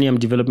the Millennium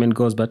Development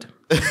Goals, but...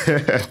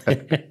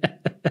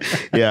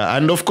 Yeah,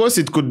 and of course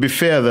it could be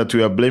fair that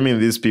we are blaming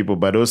these people,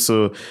 but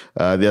also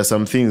there are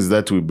some things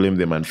that we blame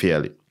them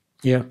unfairly.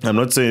 Yeah, I'm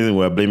not saying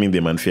we're blaming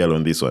them unfairly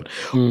on this one.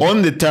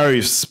 On the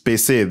tariffs per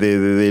se,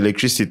 the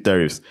electricity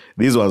tariffs,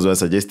 these ones were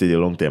suggested a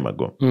long time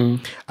ago.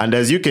 And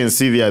as you can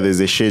see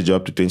there's a schedule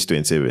up to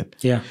 2027.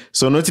 Yeah.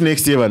 So not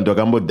next year when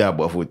talking about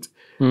double foot.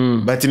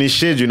 But in a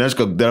schedule,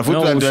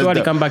 we'll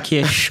surely come back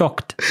here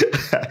shocked.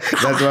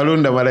 That's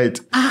Walunda, right?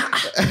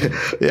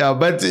 Yeah,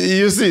 but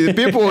you see,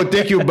 people will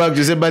take you back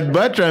to say, but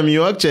Bertram,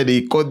 you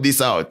actually caught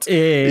this out.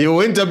 You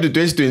went up to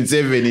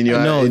 2027 in your...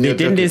 No, the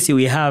tendency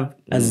we have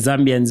as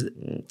Zambians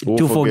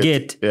to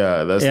forget.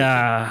 Yeah, that's...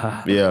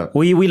 Yeah.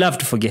 We love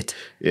to forget.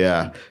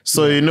 Yeah.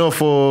 So,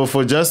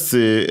 for just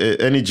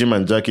any Jim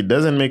and Jack, it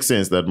doesn't make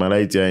sense that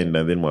Malaiti and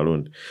then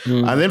Walunda.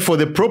 And then for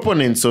the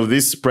proponents of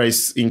this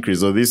price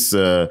increase or this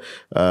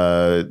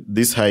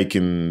hike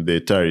in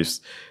the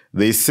tariffs,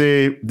 they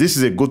say this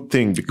is a good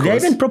thing because... There are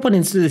even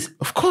proponents to this.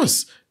 Of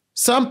course.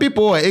 Some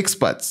people are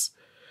experts.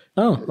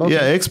 Oh, okay.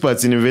 Yeah,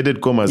 experts in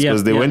inverted commas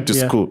because they went to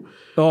school.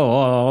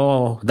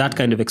 Oh, that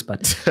kind of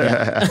expert.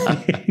 Yeah.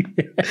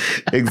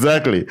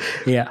 Exactly.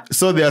 Yeah.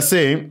 So they are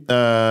saying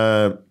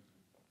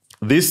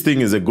this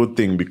thing is a good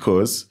thing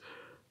because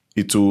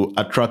it will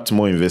attract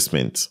more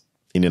investment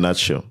in a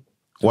nutshell.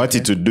 What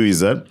it will do is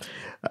that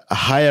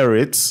higher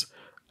rates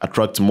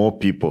attract more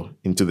people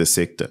into the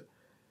sector.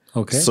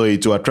 Okay. So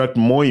it will attract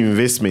more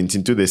investment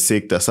into the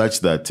sector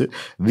such that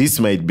this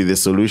might be the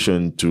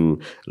solution to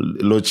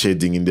load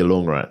shedding in the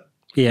long run.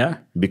 Yeah.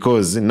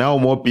 Because now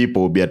more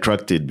people will be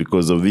attracted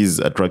because of these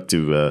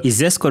attractive Is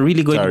ZESCO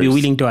really going tariffs. to be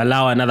willing to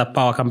allow another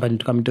power company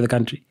to come into the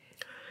country?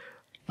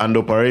 And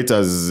operate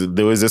as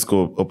the way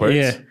ZESCO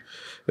operates? Yeah.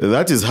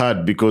 That is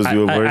hard because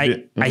we've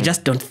already... I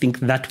just don't think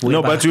that way.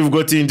 No, but we've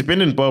got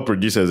independent power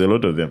producers, a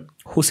lot of them.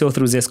 Who sell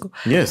through ZESCO?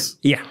 Yes.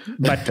 Yeah,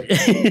 but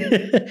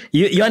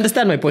you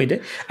understand my point.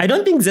 I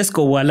don't think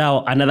ZESCO will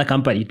allow another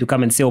company to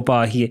come and sell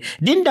power here.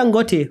 Didn't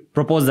Dangote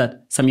propose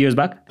that some years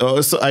back?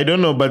 So I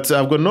don't know, but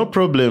I've got no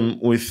problem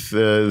with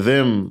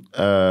them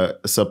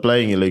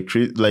supplying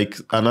electricity, like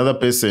another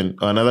person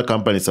or another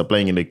company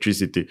supplying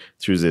electricity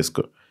through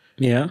ZESCO.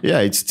 Yeah. Yeah,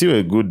 it's still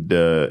a good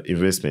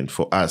investment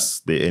for us,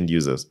 the end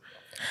users.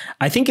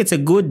 I think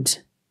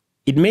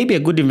it may be a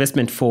good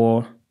investment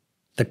for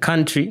the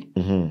country.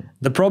 Mm-hmm.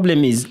 The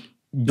problem is,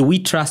 do we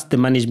trust the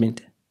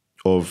management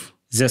of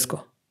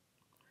ZESCO?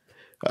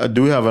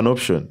 Do we have an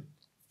option?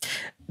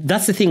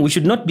 That's the thing. We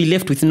should not be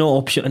left with no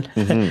option.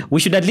 Mm-hmm. We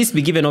should at least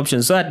be given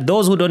options so that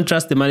those who don't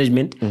trust the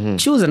management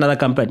choose another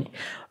company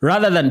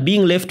rather than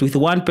being left with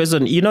one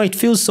person. You know, it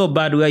feels so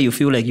bad where you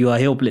feel like you are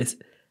helpless.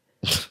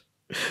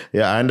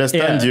 Yeah, I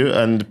understand you,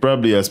 and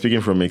probably you're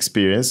speaking from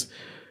experience.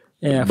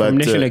 Yeah, from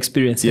national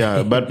experience.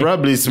 Yeah, but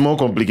probably it's more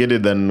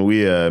complicated than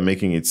we are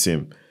making it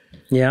seem.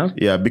 Yeah.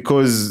 Yeah,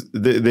 because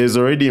there's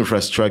already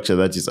infrastructure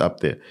that is up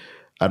there.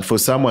 And for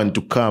someone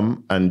to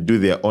come and do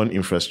their own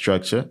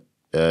infrastructure,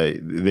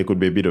 there could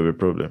be a bit of a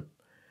problem.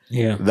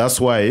 Yeah.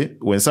 That's why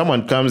when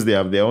someone comes, they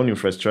have their own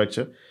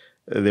infrastructure.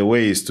 The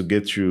way is to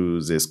get through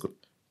ZESCO.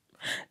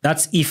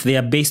 That's if they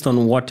are based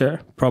on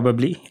water,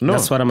 probably. No.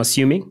 That's what I'm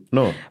assuming.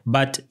 No.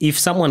 But if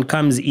someone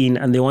comes in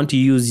and they want to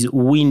use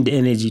wind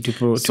energy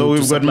to so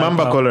we've got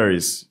Mamba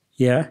collieries.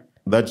 Yeah.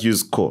 That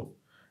use coal.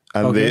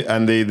 And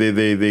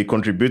they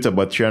contribute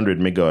about 300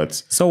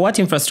 megawatts. So what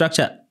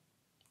infrastructure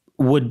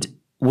would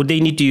they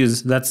need to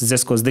use? That's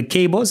ZESCO's. The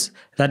cables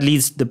that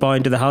leads the power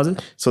into the houses?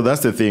 So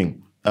that's the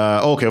thing.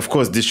 Okay, of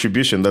course,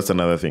 distribution, that's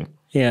another thing.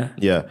 Yeah.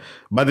 Yeah.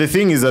 But the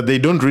thing is that they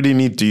don't really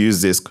need to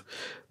use ZESCO.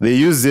 They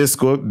use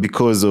ZESCO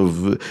because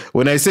of,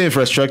 when I say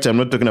infrastructure, I'm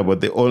not talking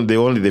about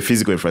only the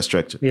physical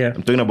infrastructure. Yeah.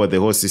 I'm talking about the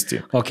whole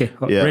system. Okay.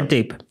 Yeah. Red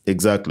tape.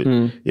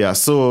 Exactly. Yeah.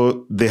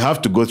 So they have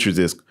to go through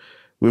ZESCO.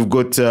 We've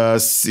got,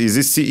 is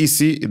this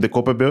CEC in the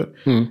Copper Belt?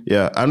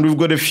 Yeah. And we've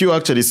got a few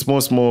actually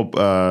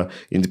small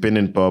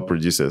independent power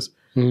producers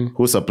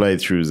who supply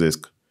through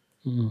ZESCO.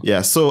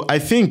 Yeah. So I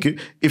think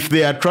if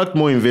they attract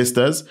more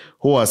investors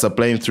who are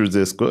supplying through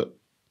ZESCO,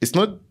 it's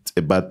not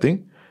a bad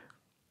thing.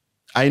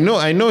 I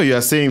know you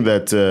are saying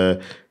that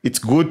it's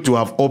good to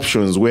have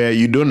options where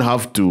you don't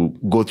have to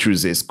go through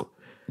ZESCO.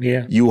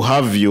 Yeah. You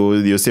have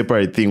your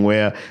separate thing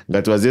where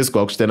that was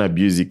ZESCO Oxygen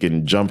abuse, you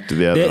can jump to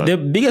the other one. The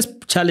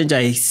biggest challenge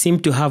I seem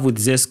to have with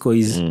ZESCO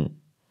is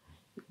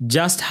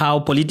just how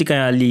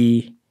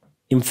politically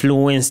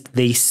influenced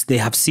they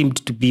have seemed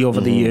to be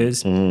over the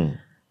years.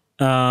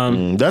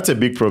 That's a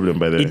big problem,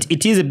 by the way.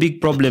 It is a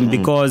big problem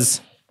because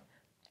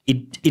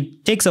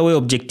it takes away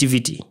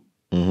objectivity.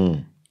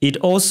 It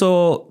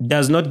also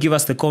does not give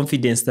us the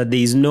confidence that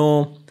there is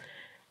no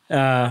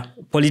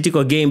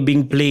political game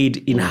being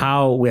played in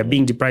how we are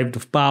being deprived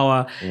of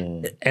power,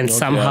 and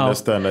somehow, I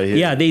understand. I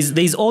hear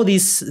there's all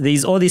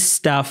this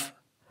stuff.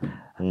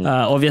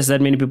 Obvious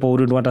that many people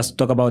wouldn't want us to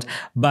talk about,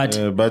 but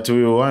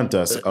we want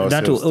us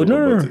ourselves to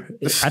no.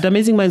 it. At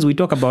Amazing Minds, we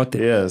talk about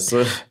it. Yeah.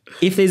 So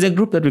if there's a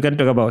group that we can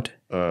talk about,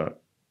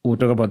 we'll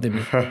talk about them.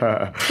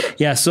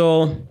 Yeah.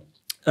 So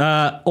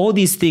all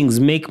these things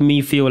make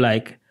me feel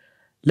like,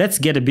 let's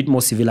get a bit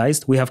more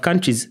civilized. We have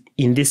countries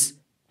in this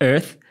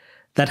earth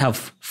that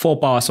have 4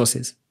 power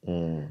sources.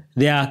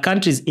 There are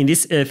countries in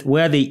this earth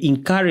where they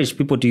encourage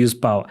people to use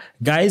power.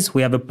 Guys,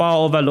 we have a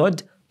power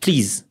overload.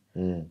 Please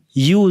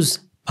use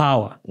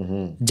power.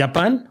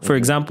 Japan, for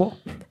example,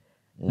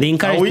 they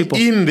encourage people.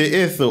 Are we in the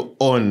earth or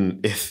on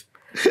earth?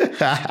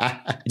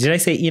 Did I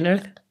say in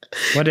earth?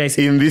 What did I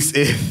say? In this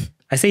earth.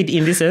 I said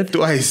in this earth?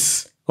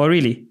 Twice. Oh,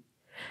 really?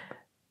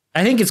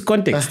 I think it's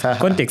context.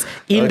 Context.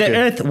 In the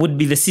earth would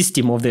be the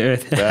system of the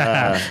earth.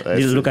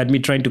 Just look at me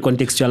trying to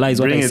contextualize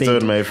what I said. Bring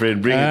it on, my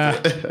friend. Bring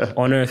it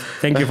on earth.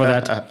 Thank you for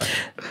that.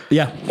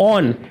 Yeah.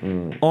 On.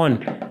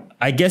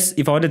 I guess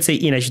if I wanted to say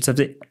in, I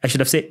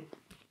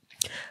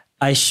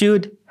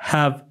should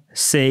have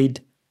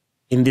said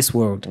in this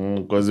world.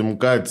 Because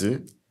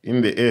mukati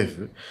in the earth.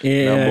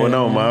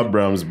 Nambona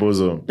Abraham's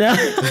bosom.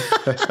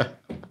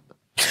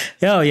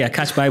 Oh, yeah.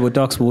 Catch Bible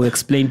Talks will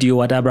explain to you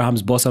what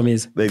Abraham's bosom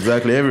is.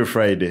 Exactly. Every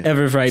Friday.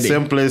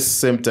 Same place,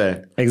 same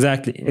time.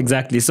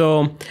 Exactly.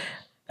 So,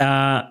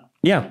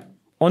 yeah.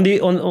 On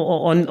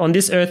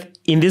this earth,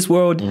 in this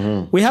world,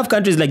 we have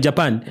countries like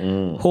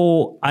Japan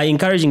who are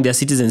encouraging their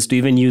citizens to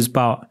even use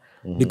power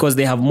because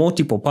they have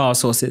multiple power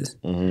sources.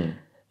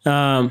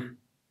 Yeah.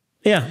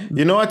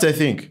 You know what I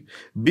think?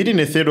 Being in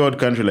a third world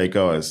country like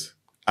ours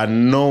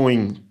and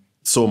knowing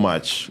so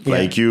much,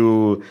 like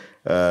you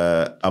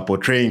are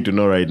portraying to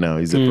know right now,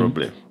 is a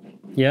problem.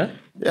 Yeah?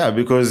 Yeah,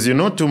 because you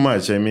know too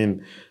much. I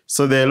mean,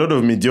 so there are a lot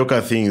of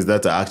mediocre things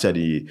that are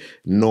actually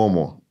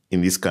normal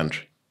in this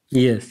country.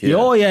 Yes. Yeah.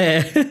 Oh,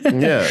 yeah.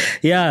 Yeah.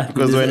 Yeah.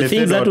 Because when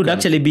things that would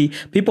actually be,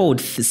 people would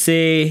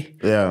say,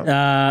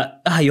 yeah,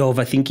 you're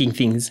overthinking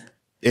things.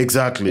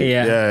 Exactly.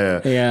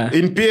 Yeah.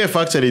 In PF,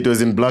 actually, it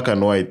was in black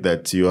and white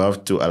that you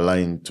have to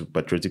align to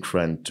Patriotic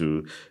Front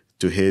to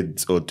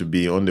head or to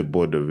be on the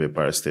board of a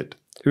parastate.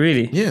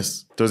 Really?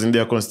 Yes. It was in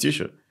their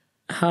constitution.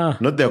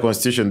 Not their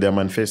constitution, their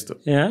manifesto.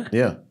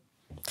 Yeah.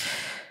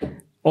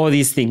 All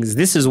these things.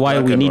 This is why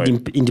we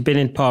need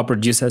independent power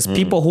producers,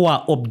 people who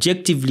are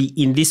objectively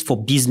in this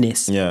for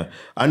business. Yeah.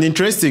 And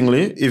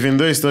interestingly, even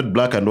though it's not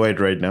black and white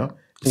right now,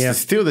 it's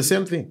still the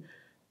same thing.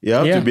 You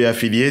have to be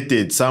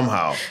affiliated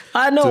somehow.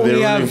 I know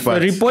we have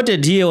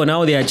reported here on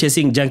how they are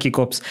chasing junkie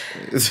cops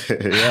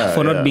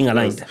for not being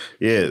aligned.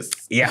 Yes.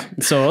 Yeah.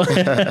 So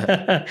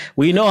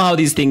we know how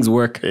these things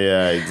work.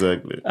 Yeah,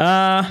 exactly.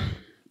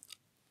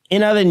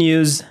 In other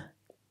news,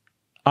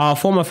 our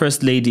former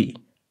First Lady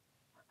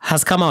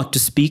has come out to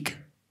speak.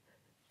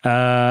 We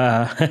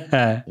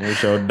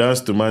shall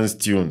dance to man's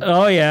tune.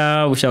 Oh,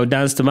 yeah. We shall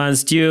dance to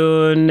man's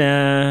tune.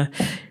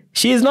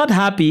 She is not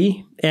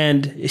happy,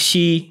 and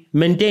she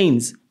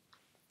maintains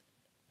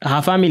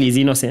her family's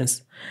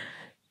innocence,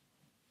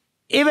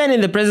 even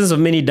in the presence of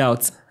many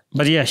doubts.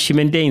 But yeah, she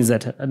maintains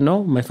that,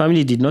 no, my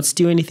family did not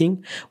steal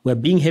anything. We're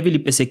being heavily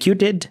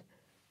persecuted.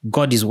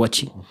 God is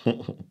watching.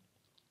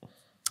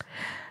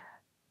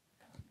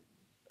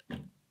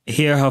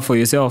 Hear her for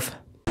yourself.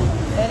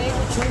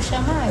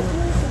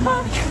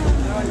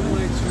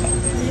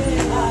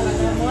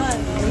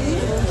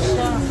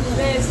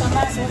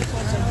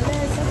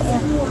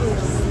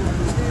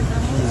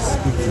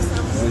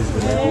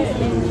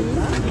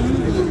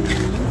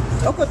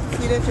 Oko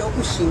tufire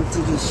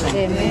fyokushintirisha.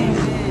 Amen.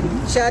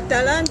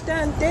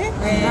 Shatalantante.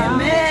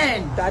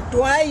 Amen.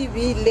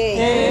 Tatwaibile.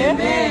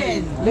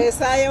 Amen.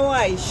 Lesaye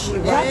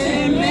waishiba.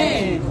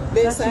 Amen.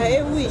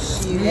 Lesaye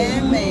wishiba.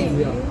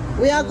 Amen.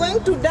 We are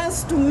going to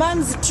dance to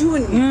man's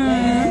tune.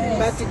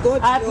 But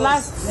God at knows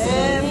last.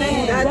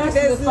 Amen. That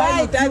there's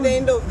light at the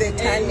end of the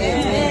tunnel.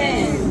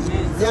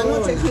 Amen. They are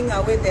not taking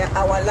away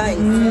our life.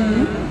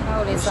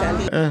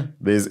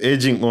 There's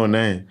aging on,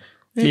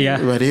 Yeah.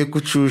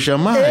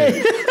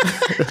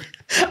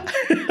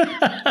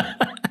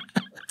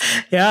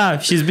 Yeah,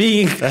 she's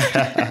being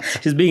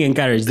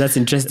encouraged. That's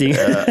interesting.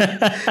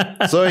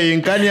 So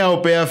in Kenya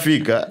upea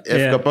fika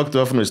pak to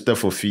wafno stuff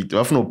for feet.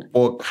 Wafno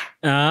pork.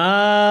 So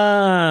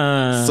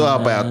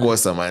apa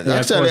yakosa man.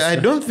 Actually, I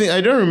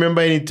don't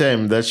remember any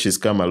time that she's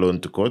come alone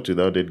to court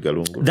without ESTHER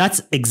Lungu.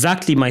 That's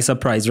exactly my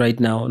surprise right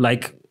now.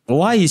 Like,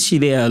 why is she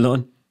there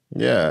alone?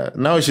 Yeah,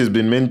 now she's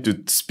been meant to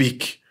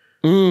speak.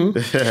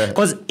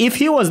 Because if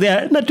he was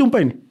there, not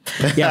tumpani.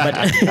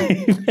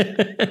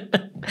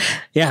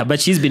 Yeah, but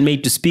she's been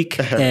made to speak,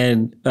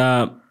 and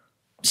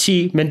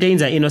she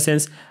maintains her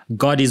innocence.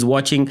 God is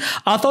watching.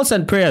 Our thoughts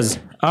and prayers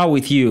are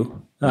with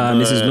you,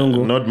 Mrs.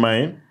 Lungu. Not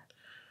mine.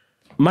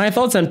 My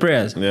thoughts and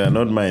prayers. Yeah,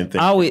 not mine.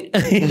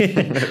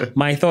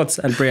 My thoughts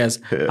and prayers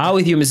are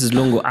with you, Mrs.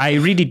 Lungu. I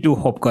really do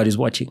hope God is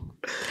watching.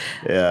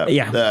 Yeah.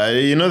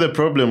 The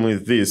problem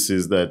with this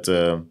is that.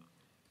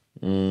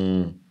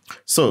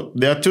 So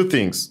there are two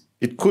things.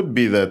 It could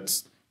be that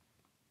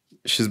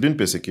she's been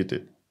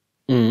persecuted.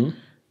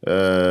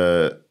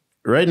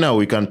 Right now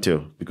we can't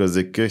tell because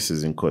the case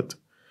is in court.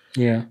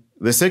 Yeah.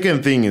 The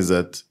second thing is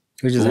that,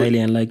 which is highly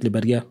unlikely,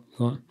 but yeah.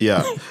 Go on.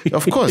 Yeah,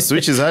 of course,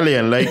 which is highly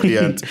unlikely.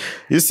 And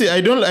you see,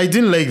 I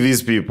didn't like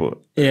these people.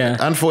 Yeah.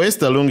 And for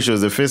ESTHER Lungu, she was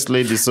the First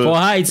Lady. So for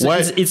her,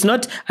 it's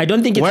not. I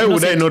don't think. Why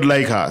would I not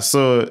like her?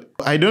 So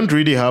I don't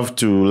really have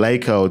to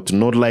like her or to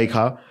not like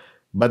her.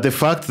 But the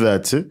fact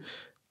that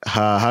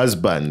her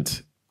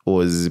husband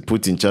was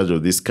put in charge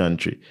of this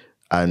country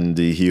and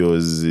he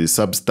was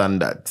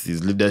substandard.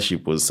 His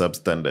leadership was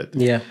substandard.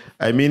 Yeah.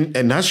 I mean,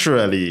 and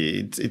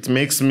naturally, it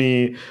makes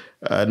me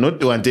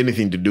not want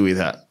anything to do with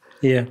her.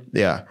 Yeah.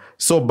 Yeah.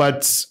 So,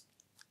 but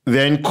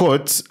they're in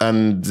court,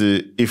 and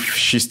if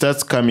she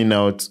starts coming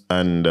out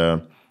and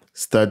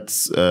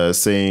starts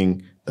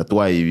saying that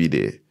why are we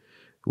there?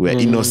 We're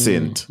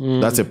innocent.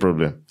 That's a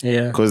problem.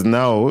 Yeah. Because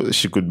now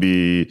she could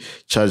be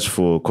charged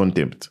for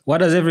contempt. What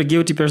does every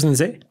guilty person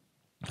say?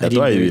 That's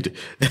why you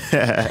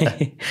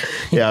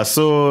Yeah,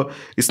 so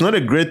it's not a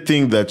great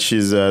thing that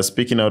she's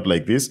speaking out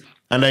like this.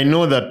 And I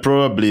know that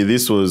probably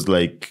this was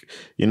like,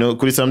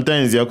 because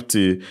sometimes you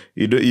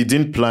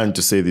didn't plan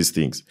to say these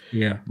things.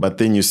 Yeah. But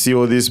then you see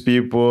all these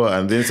people,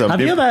 and then some Have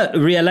you ever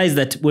realized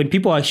that when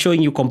people are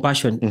showing you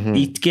compassion,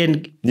 it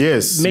can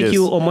make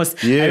you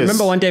almost... I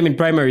remember one time in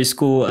primary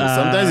school...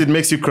 sometimes it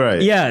makes you cry.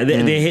 Yeah,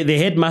 the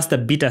headmaster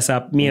beat us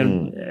up, me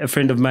and a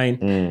friend of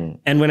mine.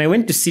 And when I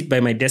went to sit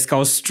by my desk, I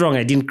was strong.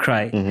 I didn't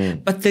cry.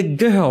 But the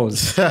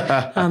girls,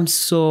 I'm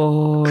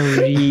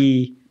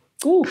sorry...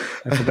 Oh,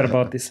 I forgot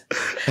about this.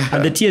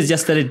 And the tears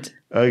just started.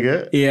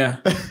 Okay. Yeah.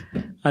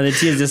 And the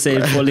tears just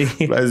started falling.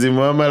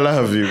 Mama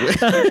love you.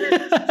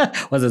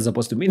 What's that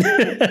supposed to mean?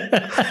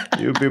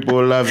 You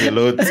people love a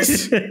lot.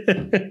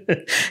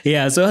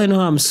 Yeah, so I know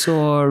I'm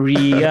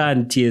sorry.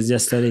 And tears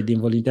just started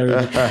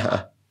involuntarily.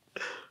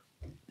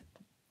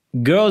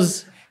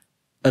 Girls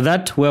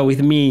that were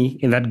with me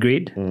in that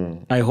grade,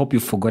 I hope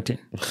you've forgotten.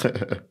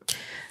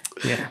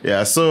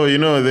 Yeah. So,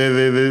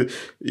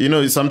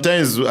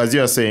 sometimes, as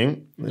you are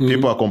saying,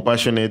 people are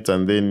compassionate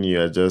and then you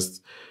are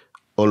just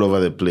all over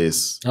the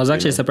place. I was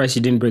actually surprised she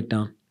didn't break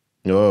down.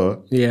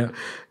 Oh. Yeah.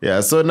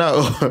 Yeah. So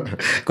now,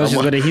 because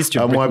she's got a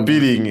history of I'm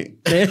appealing.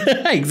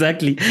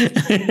 Exactly.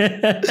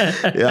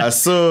 Yeah.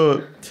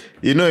 So,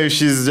 if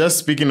she's just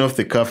speaking off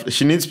the cuff,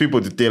 she needs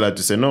people to tell her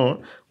to say,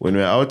 no, when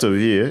we're out of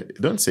here,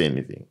 don't say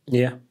anything.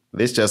 Yeah.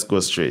 Let's just go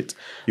straight.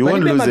 You but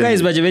won't lose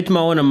guys, anything.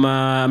 on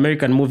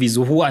American movies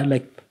who are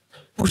like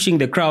pushing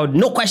the crowd.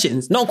 No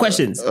questions.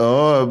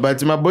 Oh,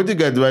 but my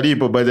bodyguards were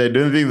people, but I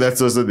don't think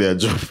that's also their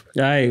job.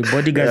 Aye,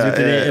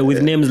 bodyguards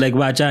with names like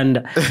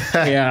Bachanda.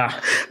 Yeah.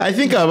 I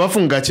think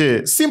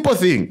Abafungache, simple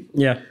thing.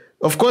 Yeah.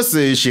 Of course,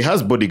 she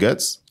has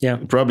bodyguards. Yeah.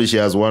 Probably she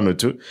has one or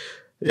two.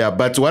 Yeah,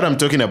 but what I'm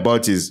talking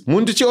about is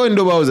Munduchi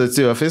ndo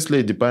bauza first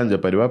lady panja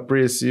padi wa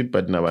press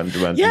padi na bantu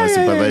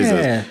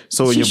sympathizers. Yeah.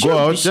 So when you go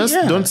out, just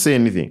don't say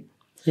anything.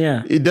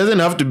 Yeah. It doesn't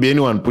have to be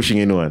anyone pushing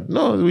anyone.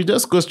 No, we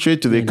just go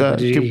straight to the car,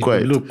 keep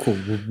quiet. Look cool.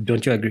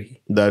 Don't you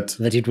agree? That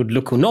it would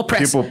look cool. No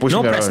press. No press.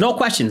 Around. No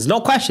questions.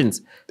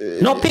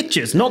 No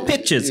pictures.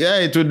 Yeah,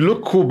 it would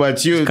look cool, but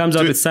she comes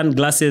out with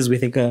sunglasses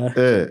with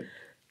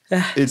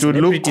it would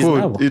look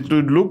cool. It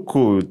would look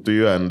cool to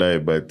you and I,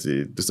 but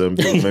to some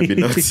people maybe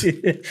not.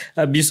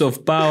 Abuse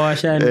of power,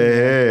 Shani.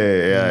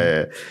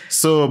 Yeah.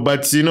 So,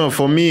 but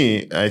for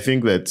me, I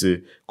think that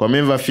kwa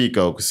memva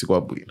fika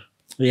ukusikwa bwina.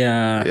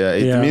 Yeah.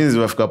 It means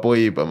wafika po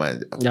ipa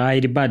manja.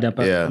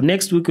 Yeah.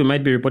 Next week we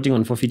might be reporting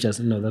on forfeitures.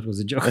 No, that was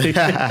a joke.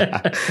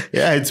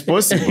 Yeah, it's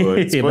possible.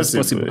 It's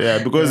possible.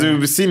 Yeah, because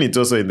we've seen it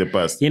also in the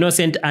past.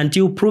 Innocent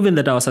until proven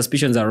that our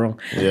suspicions are wrong.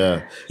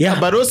 Yeah.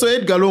 But also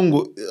Edgar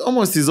Lungu,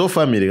 almost his whole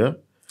family, huh?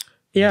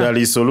 Yeah.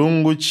 Daliso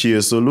Lungu,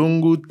 Chieso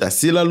Lungu,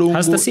 Tasila Lungu,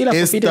 Has Tasila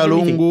Esther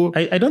Lungu.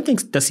 I don't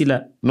think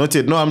Tasila. Not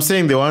yet. No, I'm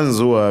saying the ones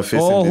who are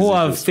facing who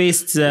have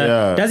faced.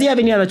 Does he have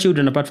any other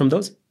children apart from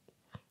those?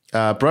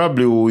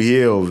 Probably we'll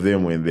hear of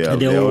them when they have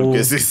their own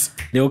cases.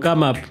 They will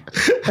come up.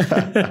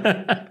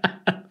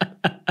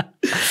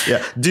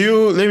 Yeah.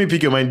 Let me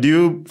pick your mind. Do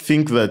you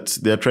think that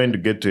they are trying to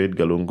get to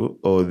Edgar Lungu,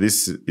 or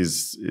this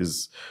is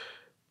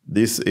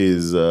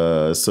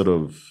sort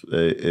of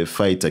a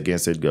fight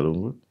against Edgar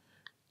Lungu?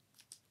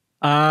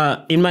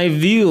 In my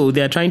view, they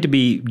are trying to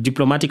be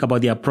diplomatic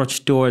about the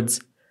approach towards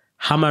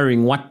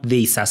hammering what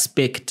they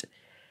suspect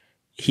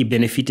he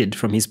benefited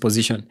from his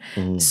position.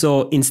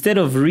 So instead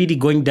of really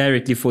going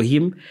directly for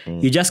him,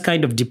 you just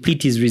kind of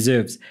deplete his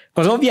reserves.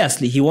 Because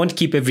obviously he won't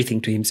keep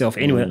everything to himself.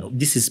 Anyway,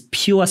 this is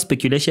pure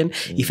speculation.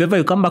 If ever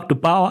you come back to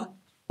power,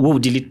 we'll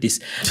delete this.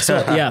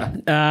 So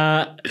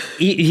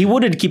he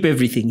wouldn't keep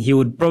everything. He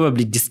would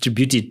probably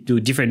distribute it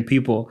to different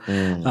people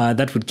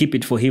that would keep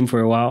it for him for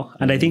a while.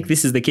 And I think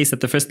this is the case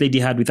that the First Lady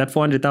had with that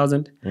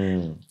 400,000.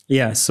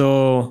 Yeah,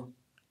 so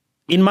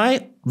in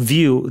my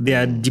view, they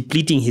are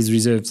depleting his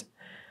reserves.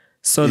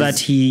 So that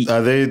he...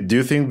 Do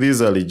you think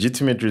these are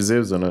legitimate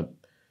reserves or not?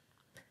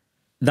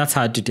 That's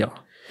hard to tell.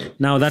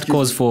 Now that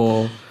calls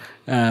for,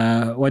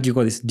 what do you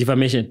call this?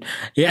 Defamation.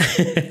 Yeah.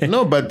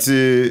 No, but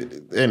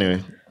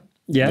anyway.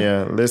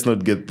 Yeah, let's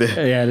not get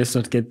there. Let's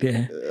not get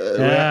there.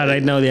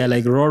 Right now they are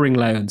like roaring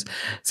lions.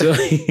 So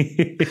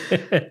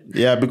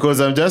yeah,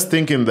 because I'm just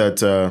thinking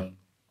that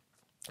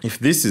if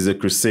this is a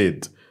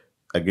crusade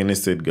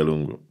against Edgar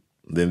Lungu,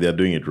 then they are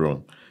doing it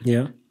wrong.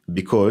 Yeah.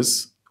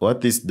 Because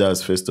what this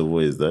does, first of all,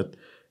 is that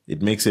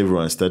it makes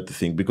everyone start to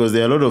think, because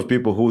there are a lot of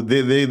people who,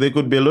 there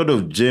could be a lot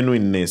of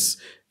genuineness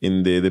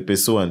in the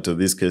pursuant of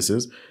these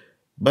cases,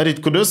 but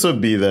it could also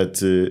be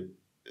that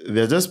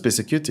they're just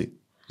persecuting.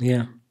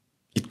 Yeah.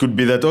 It could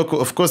be that,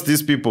 of course,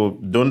 these people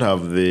don't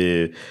have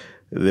the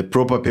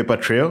proper paper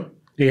trail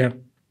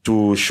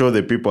to show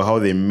the people how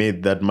they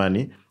made that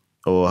money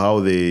or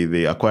how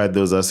they acquired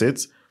those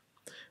assets.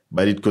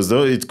 But it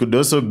could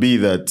also be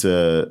that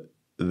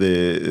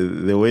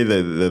the way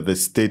that the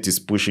state is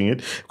pushing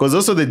it, because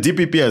also the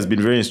DPP has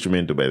been very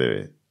instrumental, by the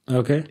way.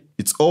 Okay.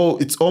 It's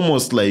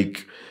almost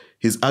like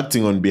he's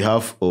acting on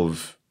behalf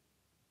of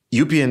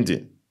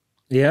UPND.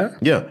 Yeah.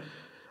 Yeah.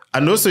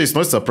 And also it's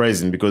not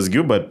surprising because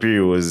Gilbert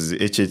Perry was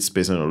HH's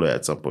personal lawyer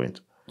at some point.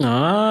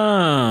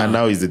 And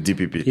now he's the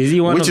DPP. Is he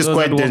one which of is those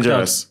quite that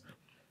dangerous.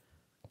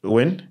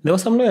 When? There were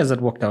some lawyers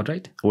that walked out,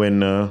 right?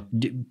 When?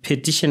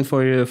 Petition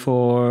for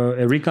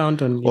a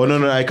recount.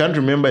 No. I can't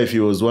remember if he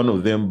was one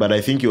of them, but I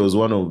think he was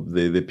one of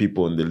the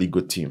people on the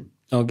legal team.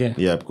 Okay.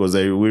 Yeah, because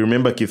we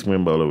remember Keith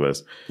Mwemba, all of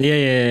us.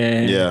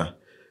 Yeah.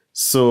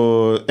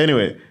 So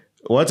anyway,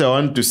 what I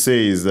want to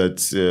say is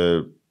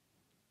that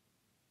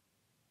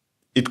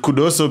it could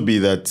also be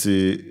that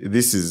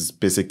this is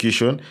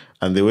persecution,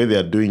 and the way they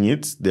are doing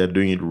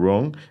it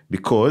wrong,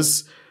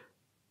 because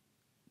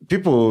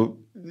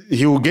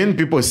he will gain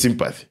people's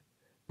sympathy.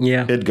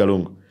 Yeah. Edgar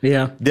Lungu.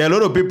 Yeah. There are a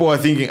lot of people who are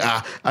thinking,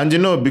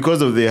 and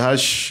because of the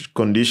harsh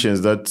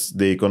conditions,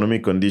 the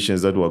economic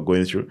conditions that we're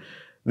going through,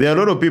 there are a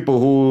lot of people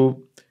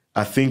who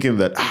are thinking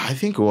that, I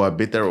think we are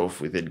better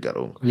off with Edgar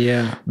Lungu.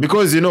 Yeah.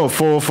 Because,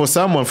 for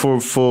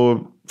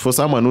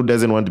someone who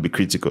doesn't want to be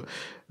critical,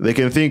 they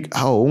can think,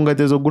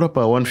 ungatezogura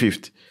pa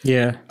 150.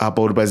 Yeah.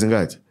 Apa uri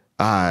pazingati.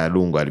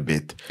 Lungu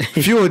alibet.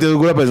 Few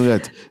tezogula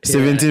pazingati.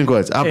 17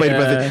 kwacha. Hapa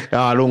ilipate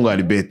Lungu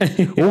alibet.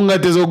 Unga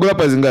tezogula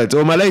pazingati.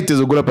 O malai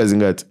tezogula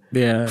pazingati.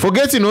 Yeah.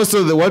 Forgetting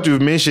also what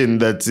we've mentioned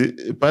that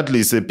partly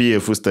it's a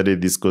PF who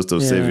studied this cost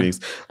of savings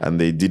and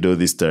they did all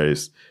these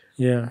tariffs.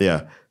 Yeah.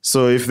 Yeah.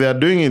 So if they are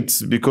doing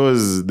it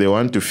because they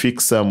want to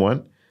fix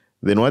someone,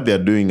 then what they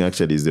are doing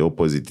actually is the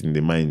opposite in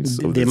the minds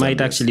of they the might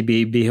Zambians. actually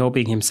be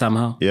helping him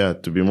somehow. Yeah,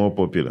 to be more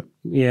popular.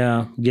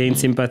 Yeah, gain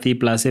sympathy.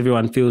 Plus,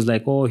 everyone feels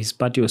like, oh, his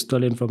party was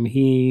stolen from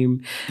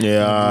him.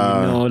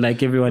 Yeah, you know,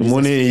 like everyone is.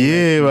 Money,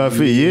 yeah,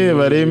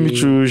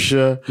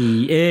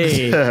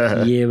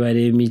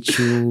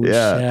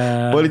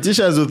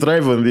 politicians will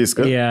thrive on this.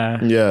 Huh?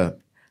 Yeah.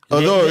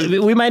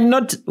 Although we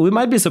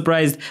might be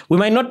surprised. We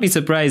might not be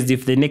surprised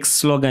if the next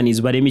slogan is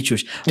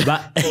Baremichush.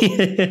 But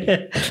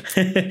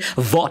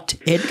vote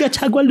Edgar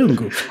Chagwa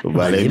Lungu.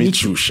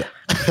 Baremichusha.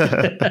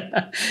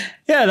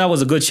 Yeah, that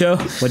was a good show.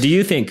 What do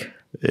you think?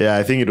 Yeah,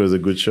 I think it was a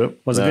good show.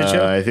 Was a good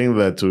show? I think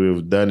that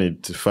we've done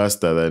it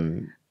faster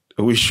than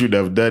we should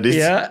have done it.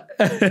 Yeah.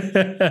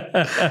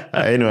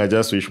 Anyway, I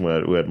just wish we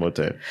had more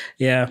time.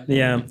 Yeah.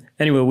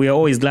 Anyway, we are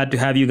always glad to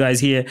have you guys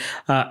here.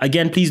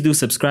 Again, please do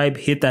subscribe,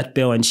 hit that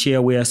bell and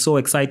share. We are so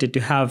excited to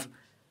have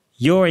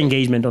your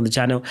engagement on the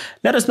channel.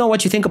 Let us know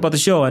what you think about the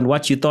show and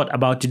what you thought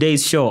about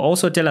today's show.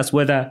 Also tell us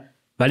whether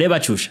Baleba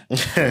Chusha.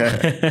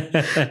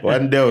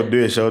 One day I'll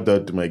do a shout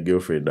out to my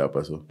girlfriend.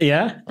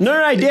 Yeah? No,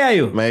 I dare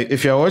you.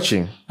 If you're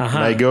watching,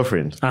 my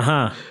girlfriend.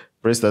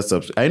 Press that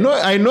subscribe.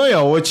 I know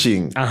you're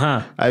watching.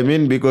 I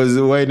mean, because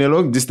we're in a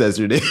long distance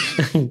today.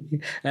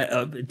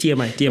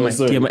 TMI.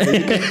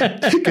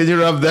 Can you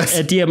rub that?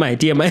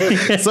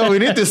 TMI. So we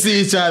need to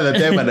see each other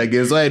time and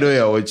again. So I know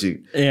you're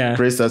watching. Yeah.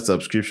 Press that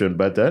subscription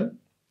button.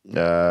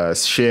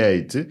 Share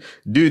it.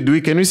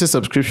 Can we say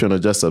subscription or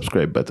just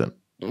subscribe button?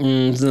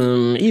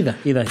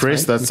 Either.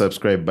 Press that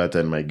subscribe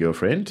button, my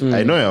girlfriend.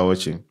 I know you're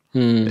watching.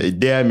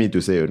 Dare me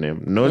to say your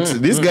name.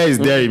 This guy is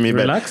daring me,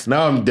 Relax. but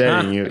now I'm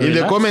daring you. In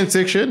the comment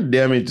section,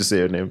 dare me to say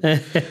your name.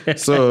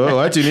 So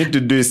what you need to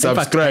do is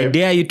subscribe. In fact, I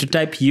dare you to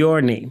type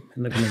your name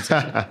in the comment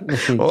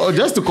section.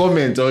 Just to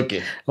comment,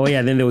 okay. Oh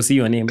yeah, then they will see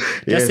your name.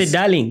 Just say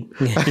darling.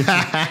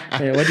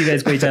 What do you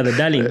guys call each other?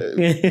 Darling.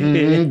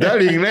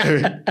 Darling,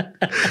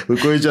 we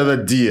call each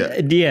other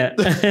dear. Dear.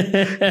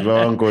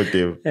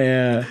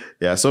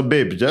 Yeah, so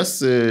babe, just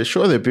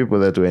show the people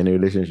that we're in a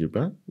relationship.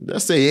 Huh?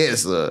 Just say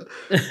yes.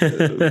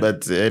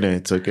 But anyway,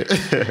 it's okay.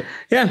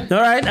 Yeah,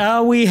 all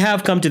right. We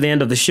have come to the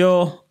end of the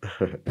show.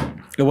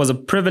 It was a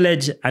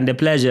privilege and a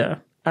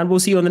pleasure. And we'll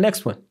see you on the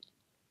next one.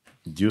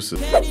 Deuces.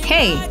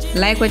 Hey,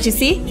 like what you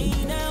see?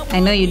 I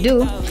know you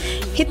do.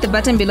 Hit the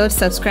button below to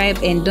subscribe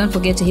and don't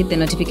forget to hit the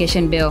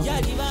notification bell.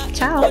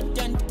 Ciao.